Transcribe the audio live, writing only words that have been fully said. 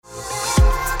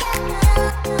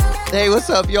Hey, what's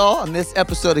up, y'all? On this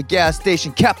episode of Gas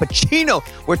Station Cappuccino,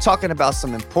 we're talking about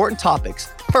some important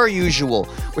topics. Per usual,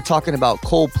 we're talking about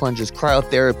cold plunges,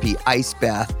 cryotherapy, ice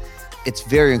bath. It's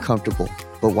very uncomfortable,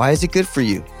 but why is it good for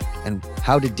you? And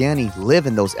how did Danny live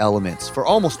in those elements for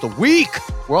almost a week?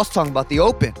 We're also talking about the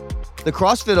Open, the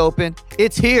CrossFit Open.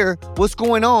 It's here. What's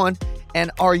going on?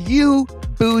 And are you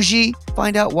bougie?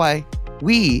 Find out why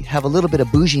we have a little bit of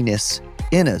bouginess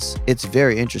in us. It's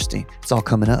very interesting. It's all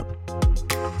coming up.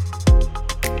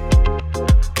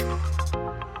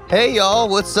 Hey, y'all.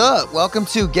 What's up? Welcome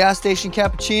to Gas Station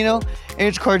Cappuccino.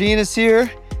 Angel Cardenas here.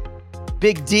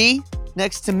 Big D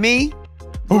next to me.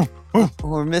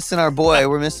 We're missing our boy.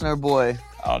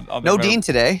 No Dean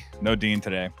today. No Dean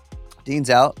today. Dean's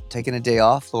out, taking a day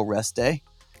off, little rest day.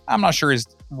 I'm not sure he's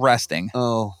resting.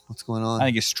 Oh, what's going on? I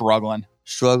think he's struggling.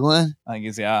 Struggling? I think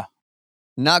he's, yeah.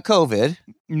 Not COVID.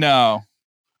 No.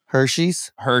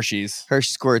 Hershey's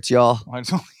squirts, y'all.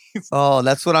 Oh,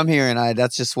 that's what I'm hearing.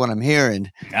 That's just what I'm hearing.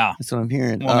 Yeah. That's what I'm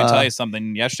hearing. Well, let me tell you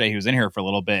something. Yesterday, he was in here for a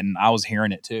little bit, and I was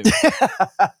hearing it, too.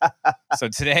 So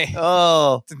today,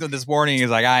 this morning, he's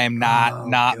like, I am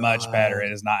not much better.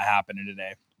 It is not happening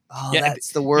today. Oh, yeah,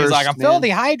 that's the worst. He's like, I'm feeling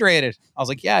dehydrated. I was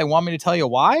like, yeah, you want me to tell you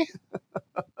why?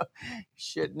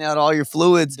 Shitting out all your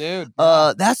fluids. Dude.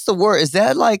 That's the worst. Is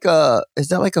that like a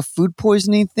food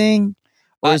poisoning thing?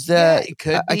 Or is that? Yeah, it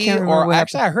could be. I can't remember. Or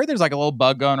actually, I heard there's like a little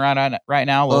bug going around right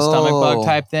now, a little stomach bug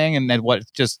type thing. And then what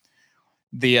just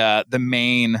the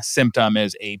main symptom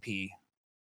is AP.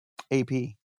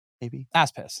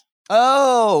 Ass piss.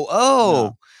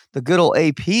 Oh. The good old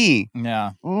AP.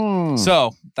 Yeah.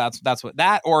 So that's what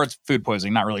that, or it's food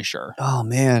poisoning. Not really sure. Oh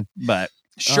man. But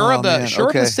of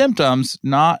the symptoms,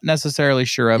 not necessarily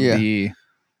sure of the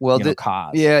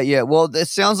cause. Yeah. Well, it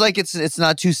sounds like it's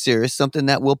not too serious. Something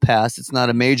that will pass. It's not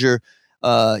a major,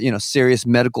 serious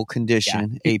medical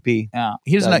condition. Yeah. AP. Yeah.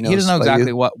 He doesn't know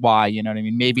exactly why. You know what I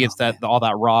mean? Maybe it's all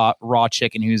that raw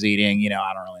chicken he was eating.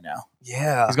 I don't really know.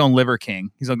 Yeah. He's going Liver King.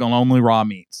 He's going only raw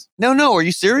meats. No. Are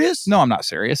you serious? No, I'm not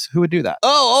serious. Who would do that?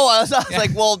 I was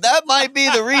like, well, that might be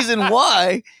the reason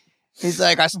why. He's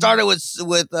like, I started with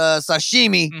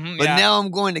sashimi, but now I'm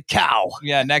going to cow.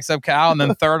 Yeah, next up cow, and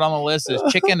then third on the list is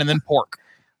chicken, and then pork.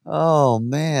 Oh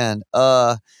man.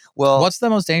 What's the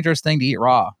most dangerous thing to eat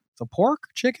raw? The pork,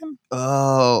 chicken?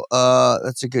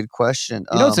 That's a good question.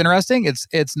 You know what's interesting?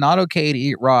 It's not okay to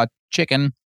eat raw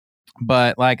chicken,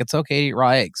 but it's okay to eat raw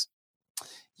eggs.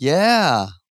 Yeah.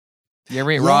 You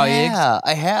ever eat raw eggs? Yeah,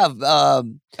 I have.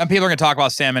 And people are going to talk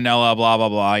about salmonella, blah, blah,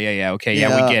 blah. Yeah, okay.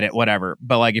 Yeah, we get it, whatever.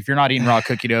 But if you're not eating raw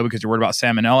cookie dough because you're worried about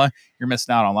salmonella, you're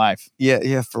missing out on life.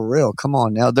 Yeah, for real. Come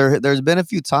on now. There's been a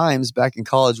few times back in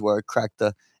college where I cracked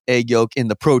the egg yolk in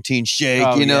the protein shake,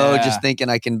 just thinking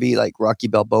I can be like Rocky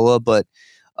Balboa. But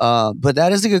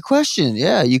that is a good question.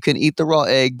 Yeah, you can eat the raw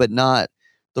egg, but not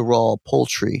the raw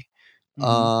poultry.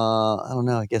 I don't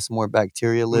know. I guess more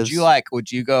bacteria lives.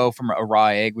 Would you go from a raw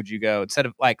egg? Would you go instead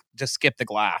of just skip the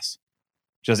glass?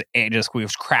 We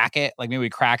crack it. Maybe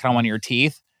we crack it on one of your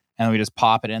teeth and then we just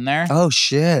pop it in there. Oh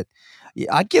shit.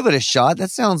 Yeah, I'd give it a shot. That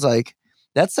sounds like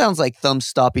thumb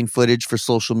stopping footage for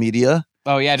social media.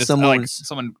 Oh yeah. Just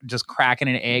someone just cracking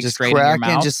an egg straight in your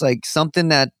mouth. Just something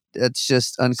that's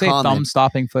just uncommon. Say thumb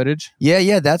stopping footage.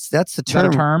 Yeah. That's the term. Is that a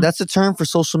term? That's a term for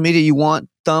social media. You want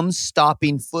thumb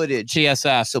stopping footage.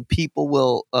 TSF. So people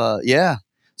will,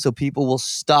 So people will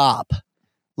stop,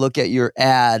 look at your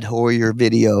ad or your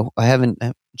video. I haven't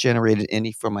generated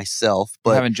any for myself,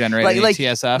 but you haven't generated any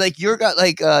TSF. You're got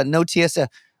no TSF.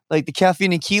 The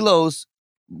Caffeine and Kilos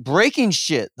breaking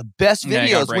shit. The best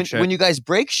videos when you guys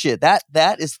break shit.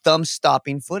 That is thumb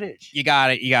stopping footage. You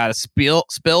got it. You got to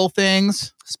spill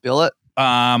things. Spill it.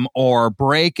 Or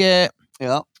break it.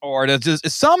 Yeah. Or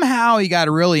somehow you got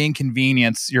to really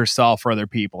inconvenience yourself for other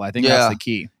people. I think that's the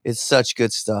key. It's such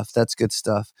good stuff. That's good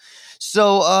stuff.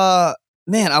 So,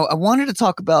 man, I wanted to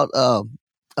talk about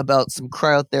some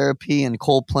cryotherapy and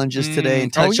cold plunges today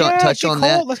and touch on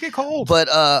that. Let's get cold. But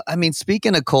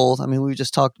speaking of cold, we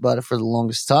just talked about it for the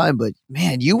longest time. But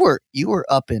man, you were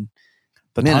up in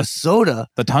Minnesota,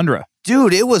 the tundra,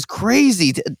 dude. It was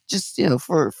crazy. Just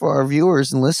for our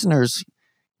viewers and listeners,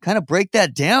 kind of break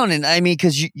that down. And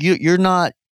because you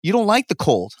don't like the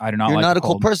cold. I do not. You're not a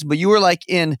cold person, but you were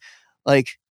in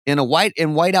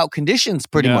white out conditions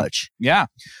pretty much. Yeah.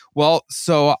 Well,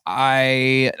 so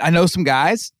I know some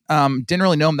guys. Didn't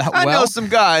really know them that well. I know some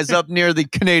guys up near the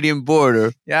Canadian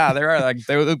border. Yeah, they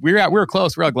were. We were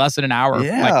close. We were less than an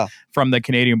hour from the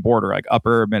Canadian border,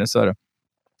 upper Minnesota.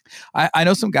 I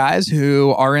know some guys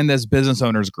who are in this business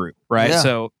owners group, right? Yeah.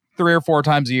 So 3 or 4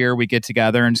 times a year we get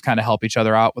together and just kind of help each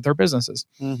other out with our businesses.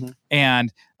 Mm-hmm.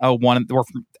 And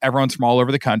everyone's from all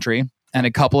over the country, and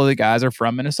a couple of the guys are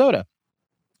from Minnesota.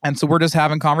 And so we're just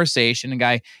having conversation, and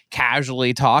guy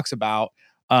casually talks about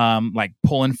like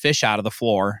pulling fish out of the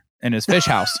floor in his fish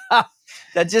house.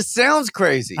 That just sounds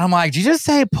crazy. I'm like, did you just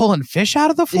say pulling fish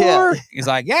out of the floor? Yeah. He's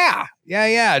like, yeah.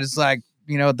 Just like,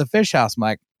 the fish house. I'm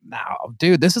like, no,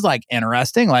 dude, this is like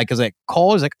interesting. Like, is it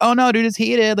cold? He's like, oh no, dude, it's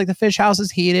heated. Like the fish house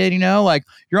is heated, like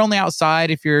you're only outside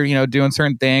if you're, doing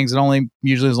certain things, and only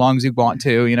usually as long as you want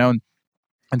to,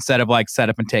 instead of like set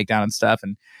up and take down and stuff.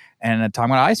 And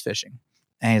talking about ice fishing.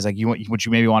 And he's like, would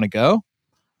you maybe want to go?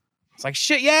 It's like,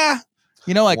 shit, yeah.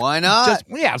 Like, why not?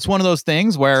 It's one of those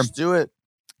things where just do it.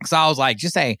 So I was like,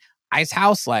 just say ice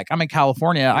house. Like, I'm in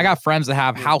California. I got friends that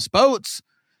have houseboats.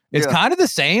 It's kind of the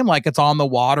same. Like, it's on the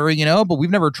water, but we've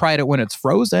never tried it when it's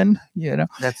frozen,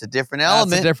 That's a different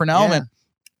element.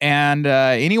 And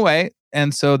anyway,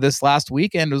 and so this last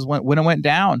weekend was when it went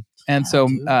down. And so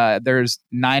there's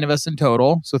 9 of us in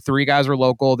total. So 3 guys were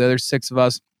local. The other 6 of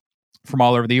us from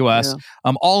all over the U.S.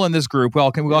 All in this group. We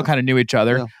all kind of knew each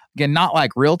other. Yeah. Again, not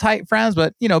like real tight friends,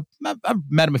 but I've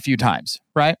met them a few times,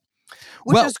 right?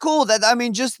 Which is cool.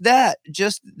 Just that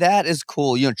is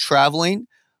cool. Traveling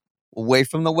away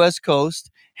from the West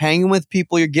Coast, hanging with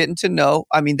people you're getting to know.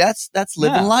 That's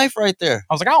living life right there.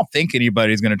 I was like, I don't think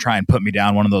anybody's going to try and put me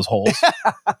down one of those holes.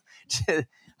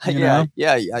 Yeah.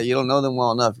 You don't know them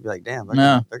well enough. You're like, damn,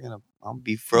 I'll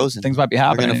be frozen. Things might be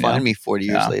happening. They're going to find me 40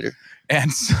 years later.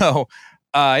 And so,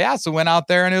 so went out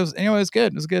there, and it was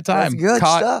good. It was a good time. That's good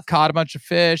stuff. Caught a bunch of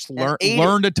fish,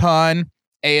 learned a ton,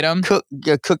 ate them. Cook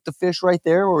the fish right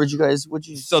there, or would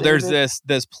you? So there's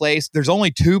this place. There's only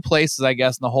 2 places, I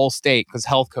guess, in the whole state because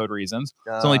health code reasons.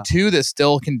 There's only 2 that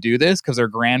still can do this because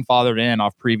they're grandfathered in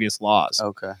off previous laws.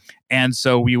 Okay. And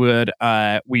so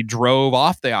we drove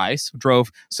off the ice.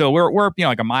 So we're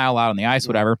like a mile out on the ice,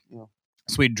 whatever. Yeah.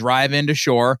 So we drive into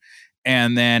shore.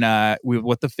 And then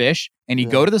with the fish, and you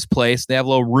go to this place. They have a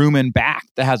little room in back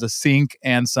that has a sink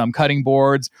and some cutting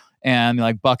boards and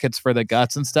like buckets for the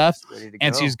guts and stuff.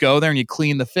 And so you just go there and you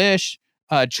clean the fish,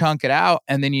 chunk it out,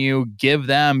 and then you give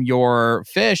them your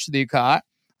fish that you caught.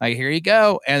 Like, here you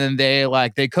go, and then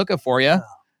they cook it for you,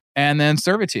 and then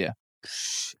serve it to you.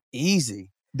 Easy,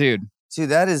 dude. See,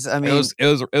 that is, it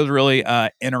was really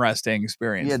interesting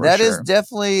experience. Yeah, that is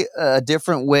definitely a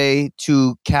different way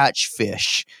to catch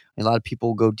fish. A lot of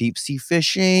people go deep sea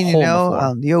fishing,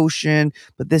 on the ocean,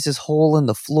 but this is hole in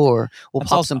the floor. We'll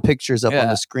pop some pictures up on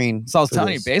the screen. So I was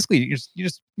telling you, basically, you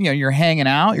just you're hanging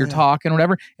out, you're talking,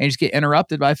 whatever, and you just get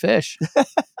interrupted by fish.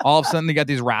 All of a sudden, you got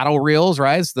these rattle reels,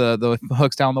 right? It's the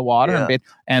hooks down the water, and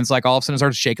it's like all of a sudden it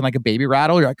starts shaking like a baby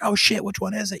rattle. You're like, oh shit, which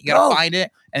one is it? You gotta find it,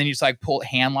 and then you just like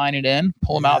hand line it in,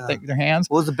 pull them out with their hands.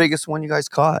 What was the biggest one you guys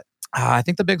caught? I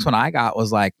think the biggest one I got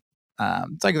was like,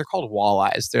 it's like they're called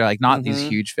walleyes. They're like not these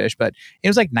huge fish, but it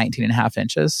was like 19 and a half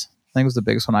inches. I think it was the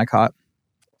biggest one I caught.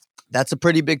 That's a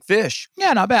pretty big fish.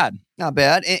 Yeah, not bad. Not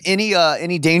bad.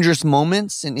 Any dangerous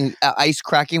moments in ice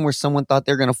cracking where someone thought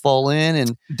they're going to fall in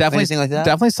and anything like that?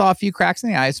 Definitely saw a few cracks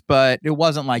in the ice, but it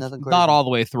wasn't like not all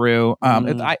the way through.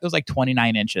 It was like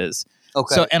 29 inches.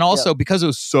 Okay. So, and also because it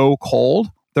was so cold,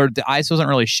 the ice wasn't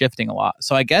really shifting a lot.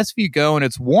 So I guess if you go and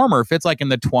it's warmer, if it's like in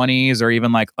the 20s or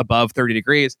even like above 30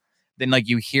 degrees, then like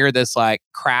you hear this like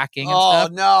cracking and stuff.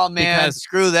 Oh no, man.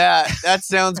 Screw that. That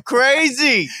sounds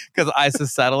crazy. Because ice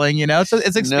is settling, So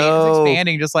it's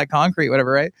expanding just like concrete, whatever,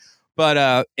 right?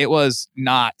 But it was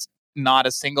not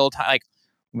a single time. Like,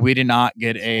 we did not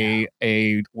get a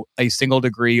single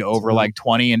degree over like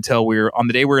 20 until on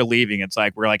the day we were leaving. It's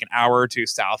like we're like an hour or 2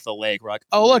 south of the lake. We're like,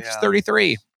 oh look, it's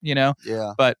 33. Yeah.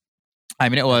 But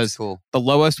it was cool. The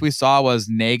lowest we saw was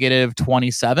negative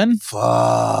 27.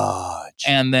 Fudge.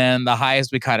 And then the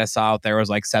highest we kind of saw out there was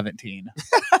like 17.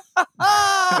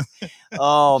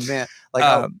 Oh man. Like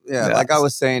I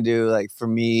was saying, dude, like for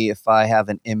me, if I have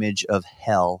an image of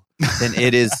hell, then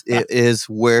it is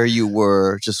where you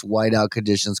were, just whiteout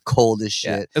conditions, cold as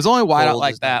shit. It's only whiteout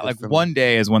like that. Like one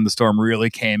day is when the storm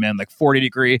really came in, like 40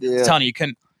 degree. Yeah. I'm telling you,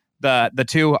 the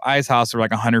 2 ice houses were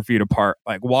like 100 feet apart.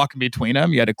 Like walking between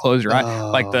them, you had to close your eye.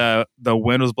 Like the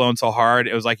wind was blowing so hard,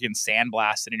 it was like getting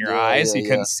sandblasted in your eyes. You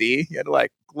couldn't see. You had to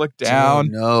like look down.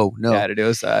 Dude, no. Yeah, to do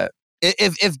is that.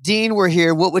 If Dean were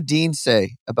here, what would Dean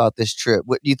say about this trip?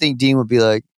 What do you think Dean would be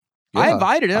like? Yeah, I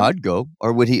invited him. I'd go.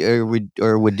 Or would he?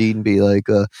 Or would Dean be like,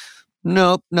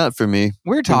 nope, not for me?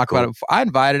 We were talking about it before. I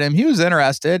invited him. He was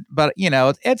interested, but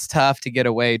it's tough to get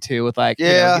away to with like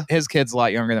his kid's a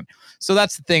lot younger than. So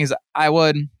that's the thing is I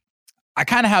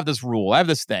kind of have this rule. I have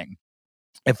this thing.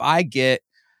 If I get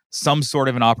some sort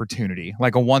of an opportunity,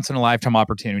 like a once in a lifetime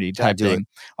opportunity type thing.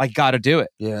 Like, got to do it.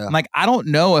 Yeah. Like, I don't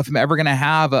know if I'm ever going to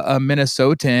have a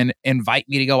Minnesotan invite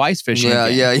me to go ice fishing.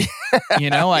 Yeah. You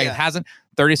know, like it hasn't,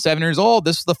 37 years old.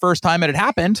 This is the first time it had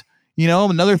happened, you know,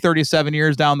 another 37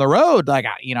 years down the road. Like,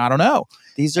 you know, I don't know.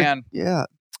 These are,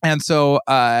 And so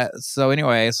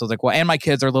anyway, so I was like, well, and my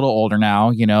kids are a little older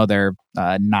now, you know, they're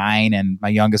 9 and my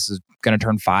youngest is going to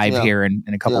turn 5 here in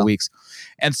a couple of weeks.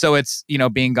 And so it's, you know,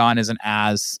 being gone isn't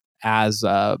as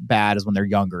bad as when they're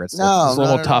younger. It's a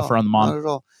little tougher on the mom. Not at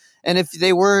all. And if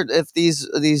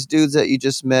these dudes that you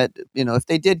just met, you know, if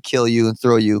they did kill you and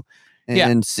throw you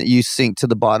and you sink to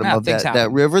the bottom of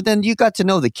that river, then you got to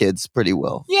know the kids pretty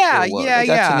well. Yeah. They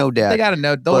got to know dad. They got to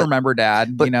know, they'll remember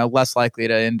dad, but, you know, less likely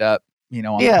to end up, you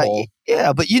know, on the pole.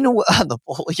 Yeah, but you know what, on the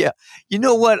pole, you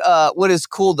know what is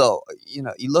cool though, you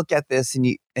know, you look at this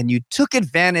and you took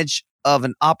advantage of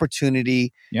an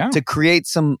opportunity to create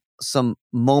some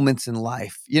moments in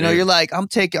life. You know, you're like, I'm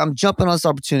jumping on this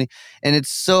opportunity, and it's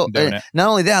so not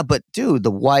only that, but dude,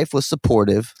 the wife was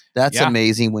supportive. That's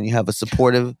amazing when you have a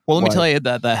supportive. Well, let wife. me tell you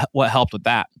that what helped with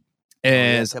that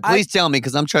is please tell me,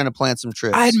 because I'm trying to plan some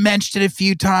trips. I had mentioned it a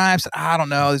few times. I don't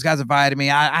know. These guys invited me.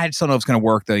 I just don't know if it's going to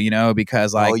work though, you know,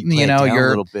 because like, you know,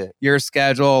 your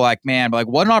schedule, like, man, but like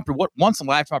what once in a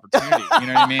lifetime opportunity, you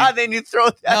know what I mean? Then you throw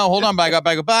that. No, hold on,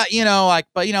 but you know, like,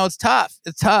 but you know, it's tough.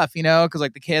 It's tough, you know, because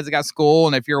like the kids got school,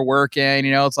 and if you're working,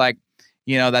 you know, it's like,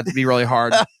 you know, that'd be really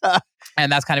hard. And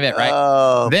that's kind of it, right?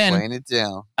 Oh, then playing it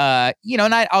down. You know,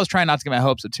 and I was trying not to get my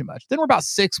hopes up too much. Then we're about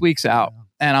 6 weeks out,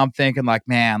 and I'm thinking, like,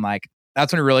 man, like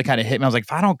that's when it really kind of hit me. I was like,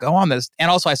 if I don't go on this, and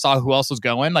also I saw who else was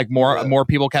going. Like more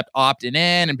people kept opting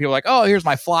in, and people were like, oh, here's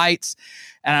my flights,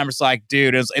 and I'm just like,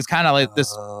 dude, it's kind of like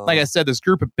this. Like I said, this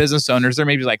group of business owners. There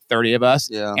may be like 30 of us,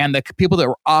 and the people that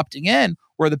were opting in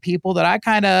were the people that I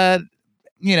kind of,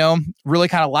 you know, really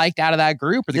kind of liked out of that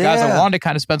group, or the guys I wanted to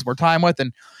kind of spend some more time with,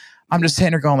 and I'm just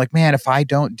sitting there going like, man, if I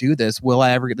don't do this, will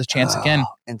I ever get this chance again?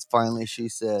 And finally she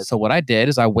said. So what I did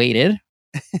is I waited.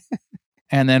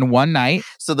 And then one night.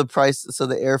 So the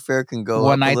airfare can go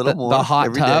up a little more.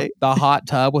 The hot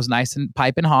tub was nice and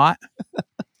piping hot.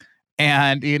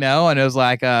 And, you know, and it was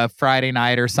like a Friday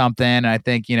night or something. And I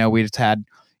think, you know, we just had,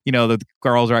 you know, the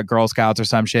girls are at Girl Scouts or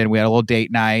some shit. And we had a little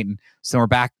date night. And so we're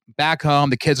back home.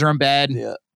 The kids are in bed.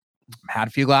 Yeah. Had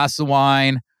a few glasses of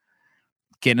wine.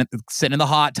 Sitting in the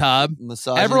hot tub.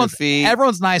 Massaging your feet.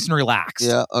 Everyone's nice and relaxed.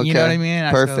 Yeah, okay. You know what I mean?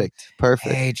 Perfect.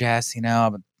 Hey, Jess, you know,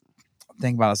 I'm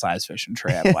thinking about a ice fishing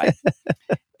trip. Like,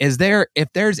 if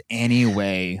there's any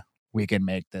way we can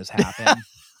make this happen,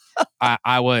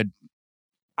 I'd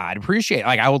appreciate it.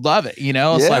 Like, I would love it. You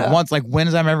know, it's like when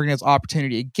is I'm ever going to get this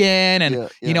opportunity again? And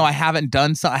you know, I haven't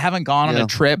gone on a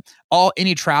trip.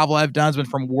 Any travel I've done has been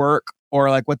from work or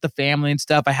like with the family and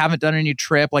stuff. I haven't done any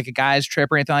trip, like a guy's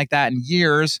trip or anything like that in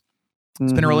years.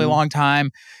 It's been a really long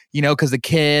time, you know, because the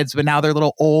kids, but now they're a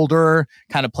little older,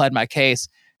 kind of pled my case.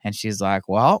 And she's like,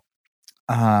 well,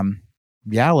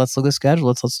 let's look at the schedule.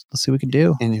 Let's see what we can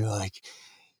do. And you're like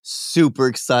super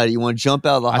excited. You want to jump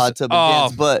out of the hot tub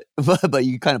and dance, but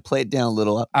you kind of play it down a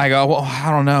little. I go, well,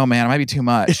 I don't know, man. It might be too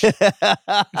much. No,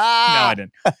 I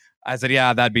didn't. I said,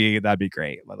 yeah, that'd be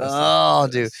great.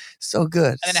 Dude, so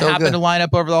good. And then it happened to line up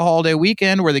over the holiday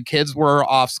weekend where the kids were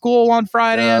off school on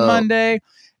Friday and Monday.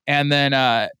 And then,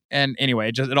 and anyway,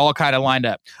 it all kind of lined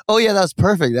up. Oh yeah, that was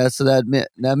perfect. That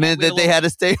meant that they had to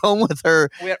stay home with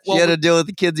her. She had to deal with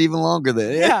the kids even longer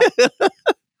then. Yeah.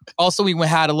 Also, we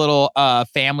had a little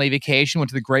family vacation. Went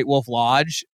to the Great Wolf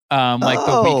Lodge.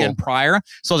 The weekend prior.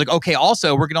 So I was like, okay,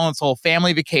 also we're going on this whole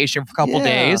family vacation for a couple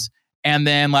days. And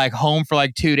then like home for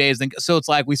like 2 days. So it's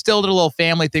like we still did a little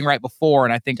family thing right before,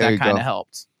 and I think that kind of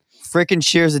helped. Freaking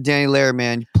cheers to Danny Lair,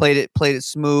 man. You played it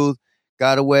smooth,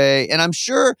 got away. And I'm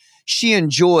sure she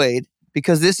enjoyed,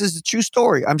 because this is a true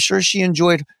story, I'm sure she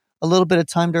enjoyed a little bit of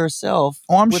time to herself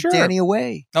with Danny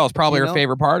away. Oh, it's probably her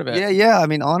favorite part of it. Yeah. I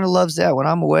mean, Honor loves that when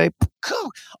I'm away.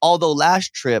 Although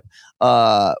last trip,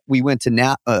 we went to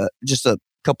Napa, just a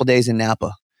couple days in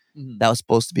Napa. Mm-hmm. That was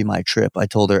supposed to be my trip. I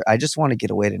told her, I just want to get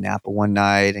away to Napa one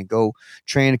night and go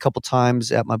train a couple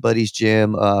times at my buddy's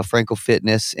gym, Franco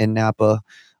Fitness in Napa.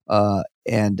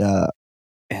 And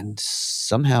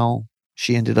somehow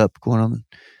she ended up going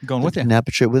with the Napa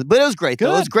trip but it was great.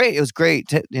 Though. It was great. It was great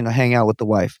to, hang out with the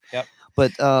wife. Yep.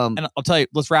 But and I'll tell you,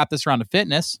 let's wrap this around to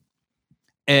fitness.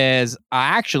 So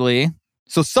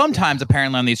sometimes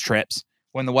apparently on these trips,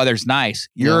 when the weather's nice,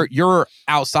 you're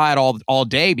outside all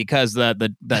day because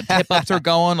the tip ups are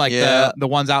going, like the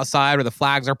ones outside where the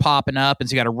flags are popping up, and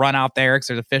so you got to run out there because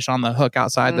there's a fish on the hook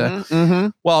outside.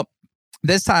 Well,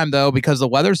 This time, though, because the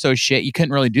weather's so shit, you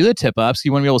couldn't really do the tip ups.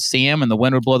 You wouldn't be able to see them, and the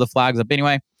wind would blow the flags up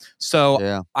anyway.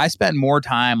 So I spent more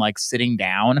time like sitting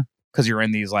down because you're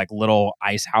in these like little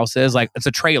ice houses. Like it's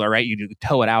a trailer, right? You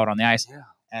tow it out on the ice. Yeah.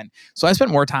 And so I spent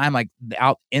more time like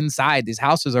out inside these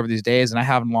houses over these days, and I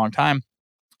haven't in a long time.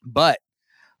 But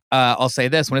I'll say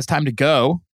this: when it's time to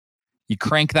go, you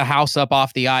crank the house up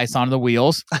off the ice onto the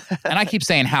wheels. And I keep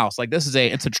saying house, like this is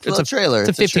it's a trailer.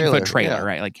 It's a 15-foot trailer,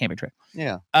 right? Like camping trailer.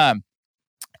 Yeah.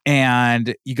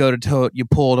 And you go to tow it, you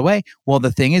pull it away. Well,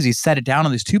 the thing is, you set it down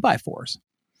on these 2x4s.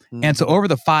 Mm-hmm. And so over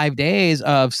the 5 days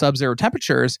of sub-zero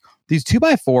temperatures, these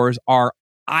 2x4s are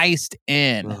iced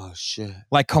in. Oh, shit.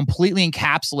 Like completely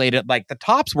encapsulated. Like the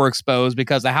tops were exposed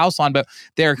because the house on, but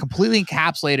they're completely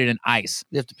encapsulated in ice.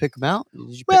 You have to pick them out?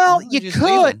 You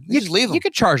could. You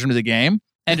could charge them to the game.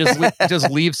 And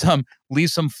just leave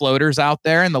some floaters out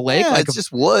there in the lake. Yeah, like it's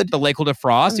just wood. The lake will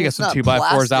defrost. You get some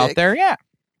 2x4s out there. Yeah.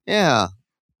 Yeah.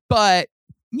 But,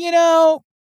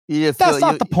 that's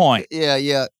not the point.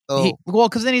 Yeah. Oh.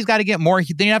 Because then he's got to get more.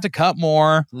 Then you have to cut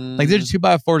more. Like there's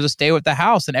 2x4s to stay with the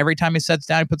house. And every time he sets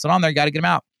down, he puts it on there, you got to get them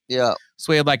out. Yeah.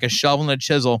 So we had like a shovel and a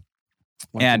chisel.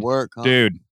 And work, huh?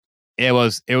 Dude, it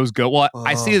was good. Well,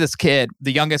 I see this kid,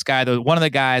 the youngest guy, one of the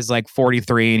guys like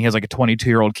 43, and he has like a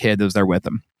 22-year-old kid that was there with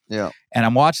him. Yeah. And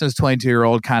I'm watching this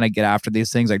 22-year-old kind of get after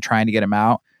these things, like trying to get him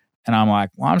out. And I'm like,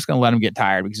 well, I'm just going to let him get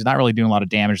tired because he's not really doing a lot of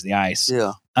damage to the ice.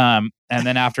 Yeah. And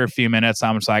then after a few minutes,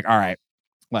 I'm just like, all right,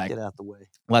 like, get out the way.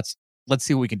 Let's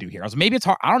see what we can do here. I was maybe it's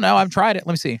hard. I don't know. I've tried it.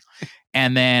 Let me see.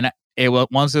 And then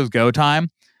once it was go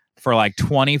time for like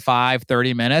 25,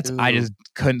 30 minutes, I just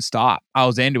couldn't stop. I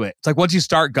was into it. It's like once you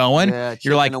start going,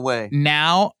 you're like, away.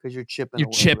 Now because you're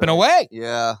chipping right? away.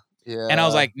 Yeah. Yeah. And I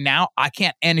was like, now I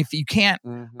can't. And if you can't,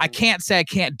 I can't say I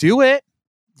can't do it.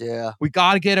 Yeah. We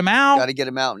got to get him out. Got to get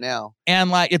him out now.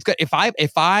 And like, it's good. If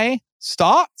I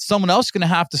stop, someone else is going to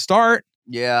have to start.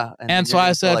 Yeah. And so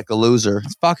I said, like a loser.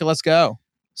 Fuck it. Let's go.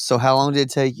 So how long did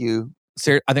it take you? I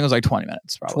think it was like 20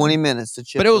 minutes, probably. 20 minutes to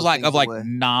chip. But it was like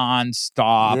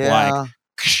nonstop,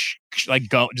 like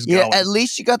go. Going. At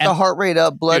least you got the heart rate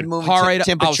up, blood moving,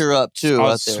 temperature up too. I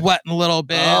was sweating a little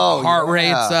bit, heart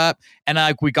rate's up, and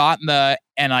like we got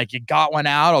you got one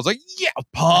out. I was like, yeah,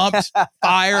 pumped,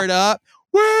 fired up,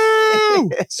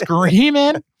 woo,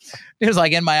 screaming. It was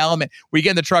like in my element. We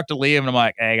get in the truck to leave, and I'm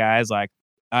like, hey guys, like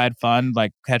I had fun,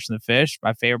 like catching the fish.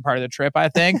 My favorite part of the trip, I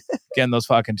think, getting those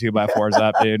fucking 2x4s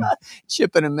up, dude.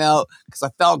 Chipping them out because I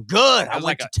felt good. I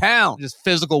went to town. Just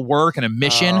physical work and a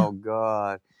mission. Oh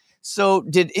God. So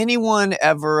did anyone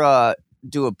ever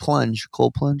do a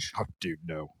cold plunge? Oh, dude,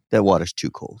 no. That water's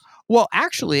too cold. Well,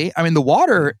 actually, I mean, the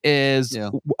water is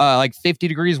like 50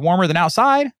 degrees warmer than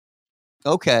outside.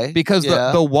 Okay. Because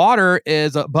the water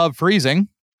is above freezing.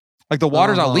 Like the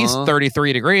water's at least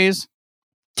 33 degrees.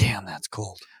 Damn, that's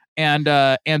cold. And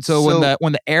so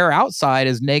when the air outside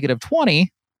is -20,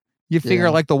 you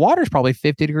figure like the water's probably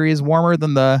 50 degrees warmer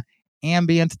than the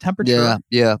ambient temperature.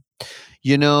 Yeah.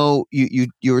 You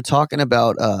were talking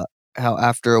about how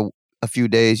after a few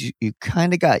days you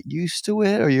kind of got used to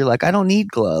it, or you're like, I don't need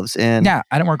gloves. And yeah,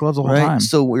 I didn't wear gloves the whole time.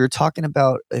 So we were talking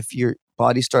about if your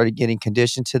body started getting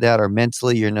conditioned to that, or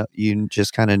mentally you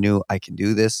just kind of knew I can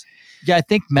do this. Yeah, I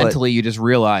think mentally you just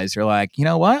realize you're like, you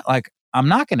know what? Like I'm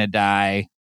not going to die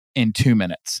in 2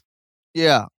 minutes.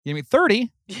 Yeah. You mean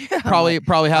 30? Yeah.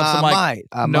 Probably have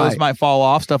some nose might fall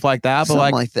off, stuff like that. But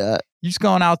something like that. You're just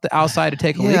going outside to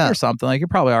take a leak or something. Like you're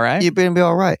probably all right. You're going to be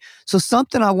all right. So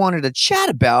something I wanted to chat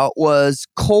about was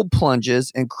cold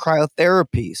plunges and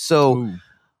cryotherapy. So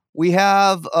we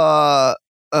have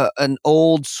an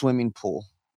old swimming pool.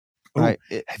 Right.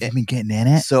 Have you been getting in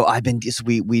it? So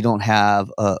we don't have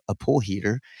a pool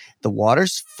heater. The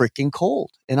water's freaking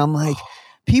cold. And I'm like,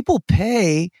 people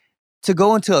pay to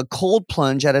go into a cold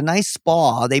plunge at a nice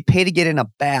spa. They pay to get in a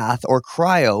bath or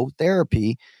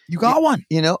cryotherapy. You got one.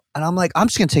 And I'm like, I'm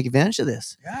just going to take advantage of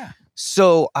this. Yeah.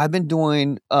 So I've been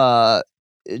doing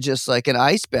just like an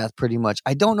ice bath pretty much.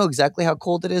 I don't know exactly how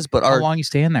cold it is, but how long you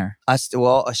stay in there? I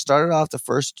started off the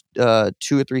first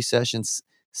 2 or 3 sessions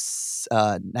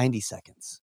 90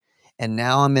 seconds, and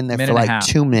now I'm in there for like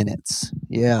 2 minutes.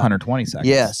 Yeah, 120 seconds.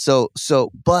 Yeah.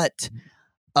 But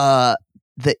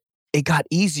it got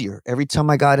easier every time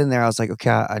I got in there. I was like, okay,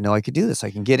 I know I could do this. I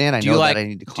can get in. I know that I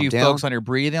need to calm down. Do you focus on your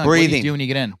breathing? Like, breathing. What do you do when you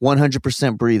get in?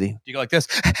 100% breathing. Do you go like this?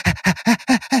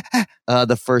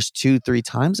 The first 2-3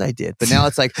 times I did, but now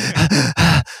it's like,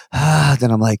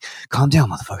 then I'm like, calm down,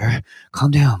 motherfucker.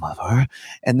 Calm down, motherfucker.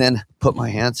 And then put my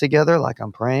hands together like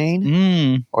I'm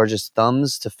praying, or just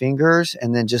thumbs to fingers,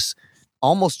 and then just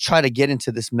almost try to get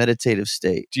into this meditative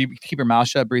state. Do you keep your mouth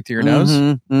shut, breathe through your nose?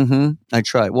 Mm-hmm. I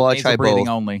try. Well, I try breathing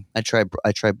both. Only. I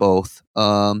try both.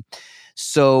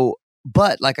 So,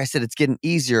 but like I said, it's getting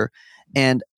easier,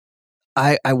 and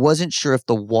I wasn't sure if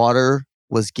the water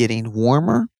was getting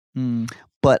warmer,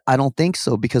 but I don't think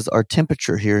so because our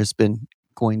temperature here has been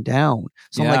going down.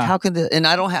 So I'm like, how can and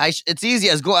I don't it's easy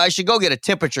as I should go get a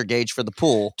temperature gauge for the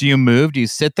pool. Do you move? Do you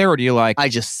sit there or do you I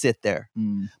just sit there.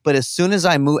 But as soon as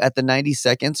I move at the 90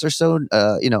 seconds or so,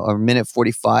 or minute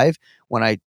 45, when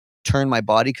I turn my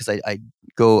body, because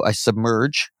I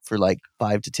submerge for like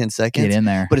 5 to 10 seconds. Get in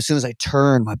there. But as soon as I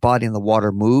turn my body and the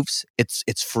water moves, it's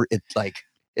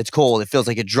cold. It feels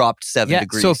like it dropped 7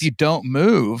 degrees. So if you don't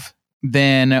move,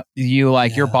 then you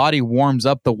your body warms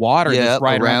up the water that's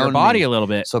right around your body a little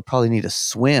bit. So I probably need to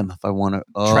swim if I want to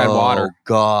tread water.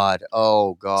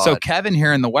 Oh God. So Kevin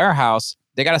here in the warehouse,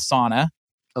 they got a sauna.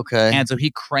 Okay. And so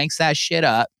he cranks that shit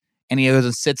up and he goes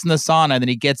and sits in the sauna, and then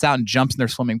he gets out and jumps in their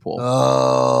swimming pool.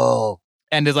 Oh.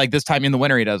 And it's like this time in the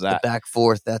winter he does that. The back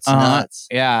forth. That's nuts.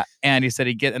 Yeah. And he said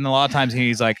and a lot of times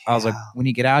he's like, I was like, when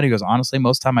you get out, he goes, honestly,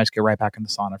 most of the time I just get right back in the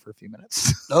sauna for a few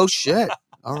minutes. Oh shit.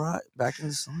 All right. Back in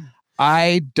the sauna.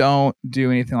 I don't do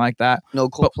anything like that. No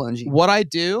cold plunging. What I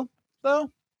do,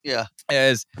 though,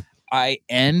 is I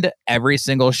end every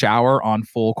single shower on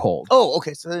full cold. Oh,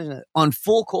 okay. So on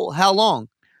full cold, how long?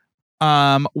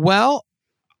 Well,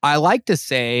 I like to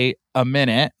say a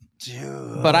minute,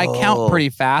 but I count pretty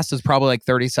fast. It's probably like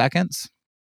 30 seconds.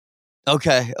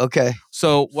 Okay.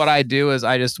 So what I do is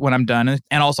I just, when I'm done,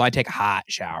 and also I take hot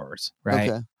showers, right?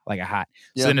 Okay. Like a hot.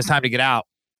 So then it's time to get out.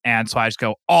 And so I just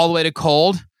go all the way to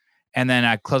cold. And then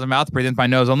I close my mouth, breathe in with my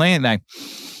nose only, and then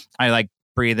I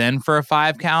breathe in for a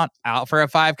 5 count, out for a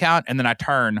 5 count, and then I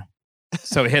turn.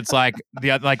 So it hits like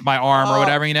my arm or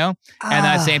whatever, And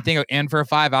then the same thing, go in for a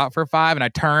 5, out for a 5, and I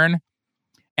turn.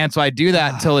 And so I do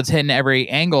that until it's hitting every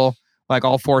angle, like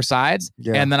all 4 sides.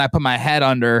 Yeah. And then I put my head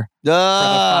under for the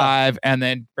 5 and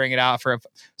then bring it out for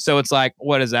so it's like,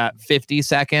 what is that? 50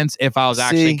 seconds if I was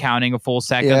actually counting a full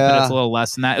second, but it's a little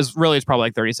less than that. It's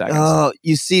probably 30 seconds. Oh,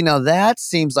 you see, now that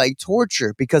seems like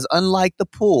torture because unlike the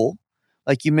pool,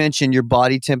 like you mentioned, your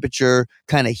body temperature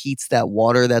kind of heats that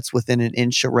water that's within an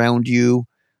inch around you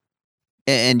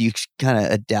and you kind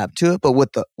of adapt to it. But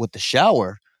with the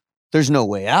shower, there's no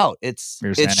way out. It's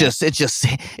just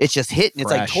hitting. It's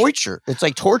like torture. It's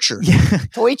like torture. Yeah.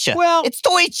 Torture. Well, it's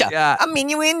torture. Yeah. I mean,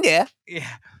 you in there.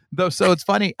 Yeah. Though, so it's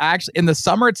funny. Actually, in the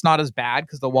summer, it's not as bad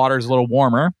because the water is a little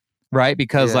warmer, right?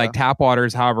 Because like tap water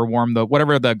is however warm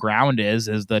whatever the ground is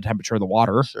the temperature of the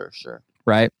water. Sure.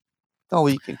 Right. Oh,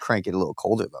 well, you can crank it a little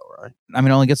colder though, right? I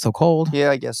mean, it only gets so cold.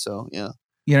 Yeah, I guess so. Yeah.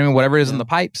 You know what I mean? Whatever it is in the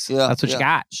pipes. Yeah. That's what you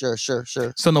got. Sure.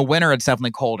 So in the winter, it's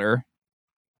definitely colder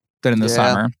than in the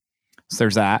summer. So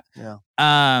there's that. Yeah.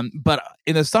 But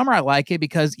in the summer, I like it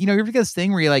because, you ever get this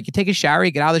thing where you take a shower,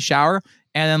 you get out of the shower,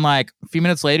 and then a few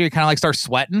minutes later, you kind of start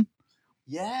sweating.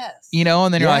 Yes.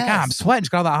 And then you're like, I'm sweating.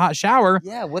 Just got out of that hot shower.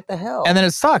 Yeah. What the hell? And then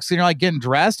it sucks. And you're getting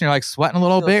dressed and you're sweating a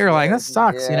little bit. You're like, that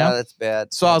sucks. Yeah, that's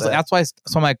bad. So that's why.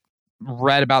 So I'm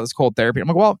read about this cold therapy. I'm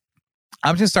like, well,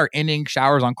 I'm just going to start ending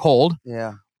showers on cold.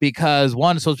 Yeah. Because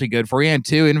 1, it's supposed to be good for you, and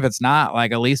 2, even if it's not,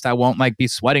 at least I won't be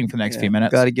sweating for the next few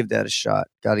minutes. Got to give that a shot.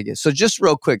 So just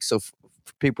real quick, so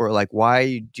people are like,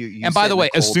 why do you? And by the way,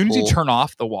 as soon as you turn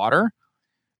off the water,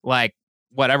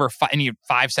 whatever, and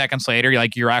 5 seconds later,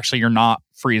 you're not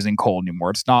freezing cold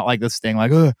anymore. It's not like this thing,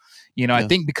 ugh. I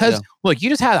think because look, you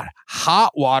just had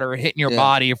hot water hitting your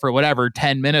body for whatever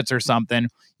 10 minutes or something.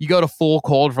 You go to full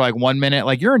cold for 1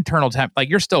 minute, your internal temp,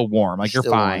 you're still warm, you're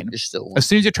fine. You're still warm. As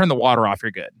soon as you turn the water off,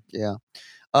 you're good. Yeah.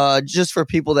 Just for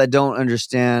people that don't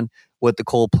understand what the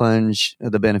cold plunge,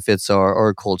 the benefits are, or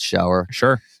a cold shower.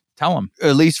 Sure. Tell them.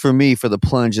 At least for me, for the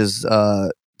plunge is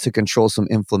to control some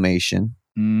inflammation.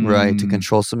 Right, to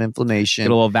control some inflammation.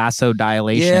 Get a little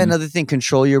vasodilation. Yeah, another thing,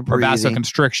 control your breathing. Or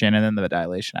vasoconstriction, and then the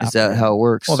dilation. Is that how it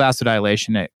works? Well,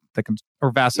 vasodilation,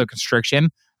 or vasoconstriction,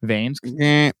 veins.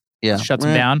 Yeah. Shuts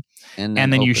them down.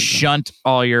 And then you shunt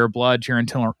all your blood to your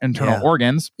internal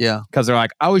organs. Yeah. Because they're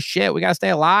like, oh shit, we got to stay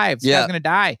alive. This guy's going to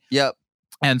die. Yep.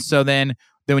 And so then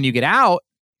when you get out,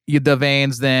 the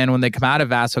veins, then when they come out of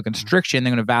vasoconstriction,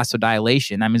 they're going to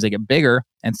vasodilation. That means they get bigger.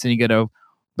 And so you get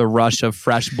the rush of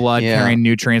fresh blood carrying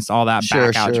nutrients, all that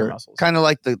back out your muscles. Kind of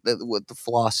like what the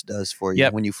floss does for you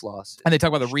when you floss. And they talk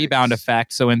about the rebound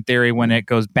effect. So in theory, when it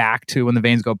goes back to, when the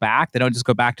veins go back, they don't just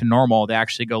go back to normal. They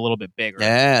actually go a little bit bigger.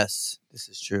 Yes, this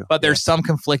is true. But there's some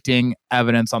conflicting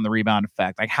evidence on the rebound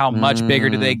effect. How much bigger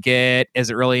do they get?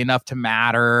 Is it really enough to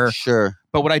matter? Sure.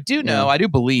 But what I do know, I do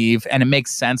believe, and it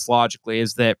makes sense logically,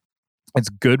 is that it's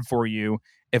good for you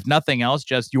if nothing else,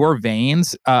 just your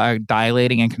veins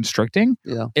dilating and constricting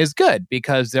is good,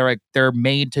 because they're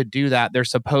made to do that. They're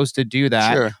supposed to do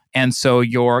that. Sure. And so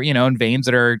your, and veins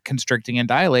that are constricting and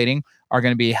dilating are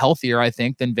going to be healthier, I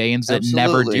think, than veins that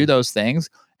never do those things.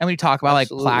 And we talk about like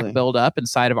plaque buildup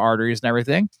inside of arteries and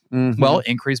everything. Well,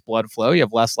 increased blood flow. You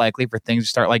have less likely for things to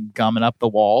start like gumming up the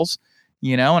walls,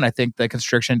 and I think the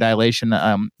constriction dilation,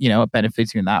 it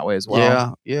benefits you in that way as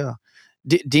well. Yeah.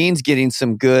 Dean's getting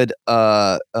some good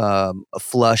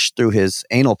flush through his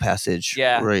anal passage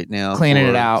right now. Cleaning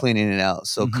it out.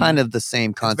 So kind of the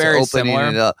same concept, very opening similar.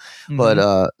 it up.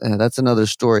 But that's another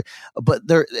story. But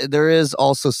there is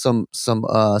also some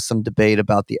debate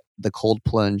about the cold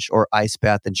plunge or ice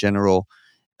bath in general.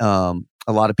 A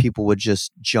lot of people would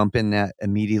just jump in that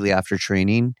immediately after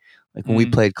training. Like when we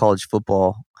played college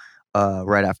football,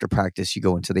 right after practice, you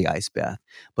go into the ice bath.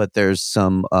 But there's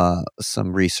some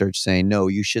research saying, no,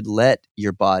 you should let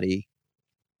your body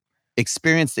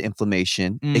experience the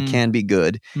inflammation. It can be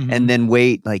good. And then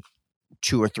wait like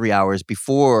 2 or 3 hours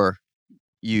before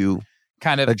you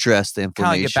kind of address the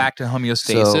inflammation. Kind of get back to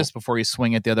homeostasis before you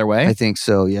swing it the other way. I think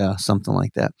so. Yeah. Something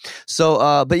like that.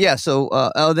 So,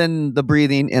 then the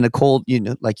breathing in a cold,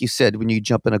 like you said, when you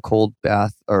jump in a cold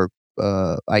bath or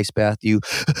ice bath, you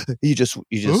just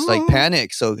like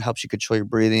panic. So it helps you control your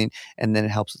breathing, and then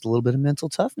it helps with a little bit of mental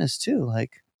toughness too.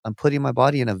 Like, I'm putting my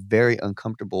body in a very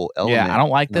uncomfortable element. Yeah, I don't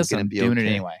like this. I'm doing it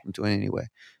anyway. I'm doing it anyway.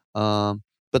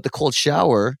 But the cold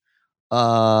shower,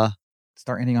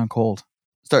 start ending on cold.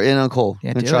 Start in on cold.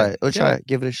 Yeah, try it. Try it.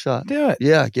 Give it a shot. Do it.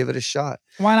 Yeah, give it a shot.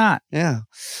 Why not? Yeah.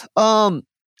 What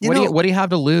do you have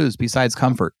to lose besides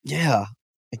comfort? Yeah,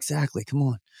 exactly. Come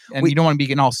on. And you don't want to be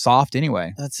getting all soft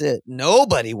anyway. That's it.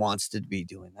 Nobody wants to be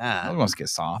doing that. Nobody wants to get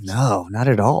soft. No, not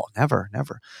at all. Never.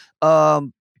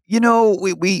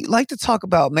 We like to talk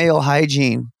about male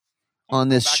hygiene on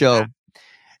this show.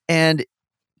 And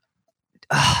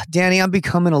Danny, I'm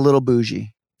becoming a little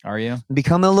bougie. Are you? I'm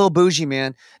becoming a little bougie,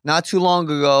 man. Not too long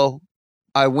ago,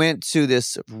 I went to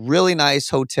this really nice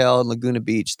hotel in Laguna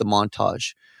Beach, the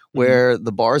Montage, where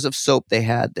the bars of soap they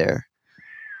had there,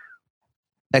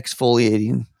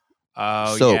 exfoliating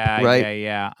soap, right?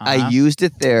 Yeah. I used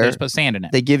it there. They just put sand in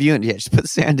it. They give you just put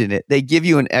sand in it. They give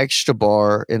you an extra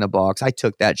bar in a box. I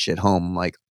took that shit home. I'm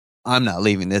like, I'm not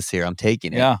leaving this here. I'm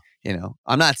taking it. Yeah.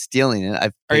 I'm not stealing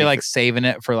it. Are you like saving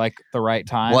it for like the right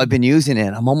time? Well, I've been using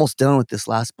it. I'm almost done with this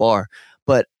last bar,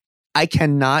 but I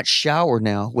cannot shower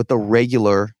now with a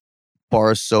regular bar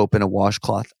of soap and a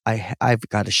washcloth. I've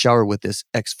got to shower with this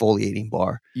exfoliating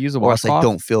bar. Use a or else washcloth? I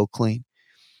don't feel clean.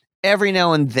 Every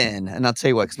now and then, and I'll tell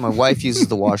you what, because my wife uses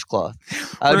the washcloth.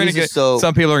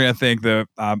 Some people are gonna think that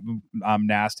I'm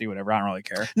nasty, whatever. I don't really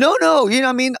care. No,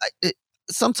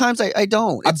 sometimes I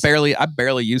don't. I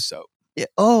barely use soap. Yeah.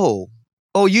 Oh,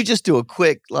 you just do a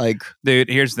quick dude.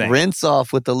 Here's the thing. Rinse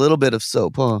off with a little bit of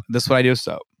soap, huh? This is what I do with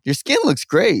soap. Your skin looks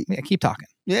great. Yeah, keep talking.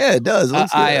 Yeah, it does. It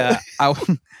looks good.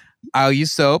 I'll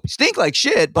use soap. Stink like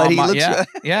shit, but he looks.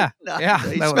 Yeah.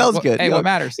 He smells good. Hey, what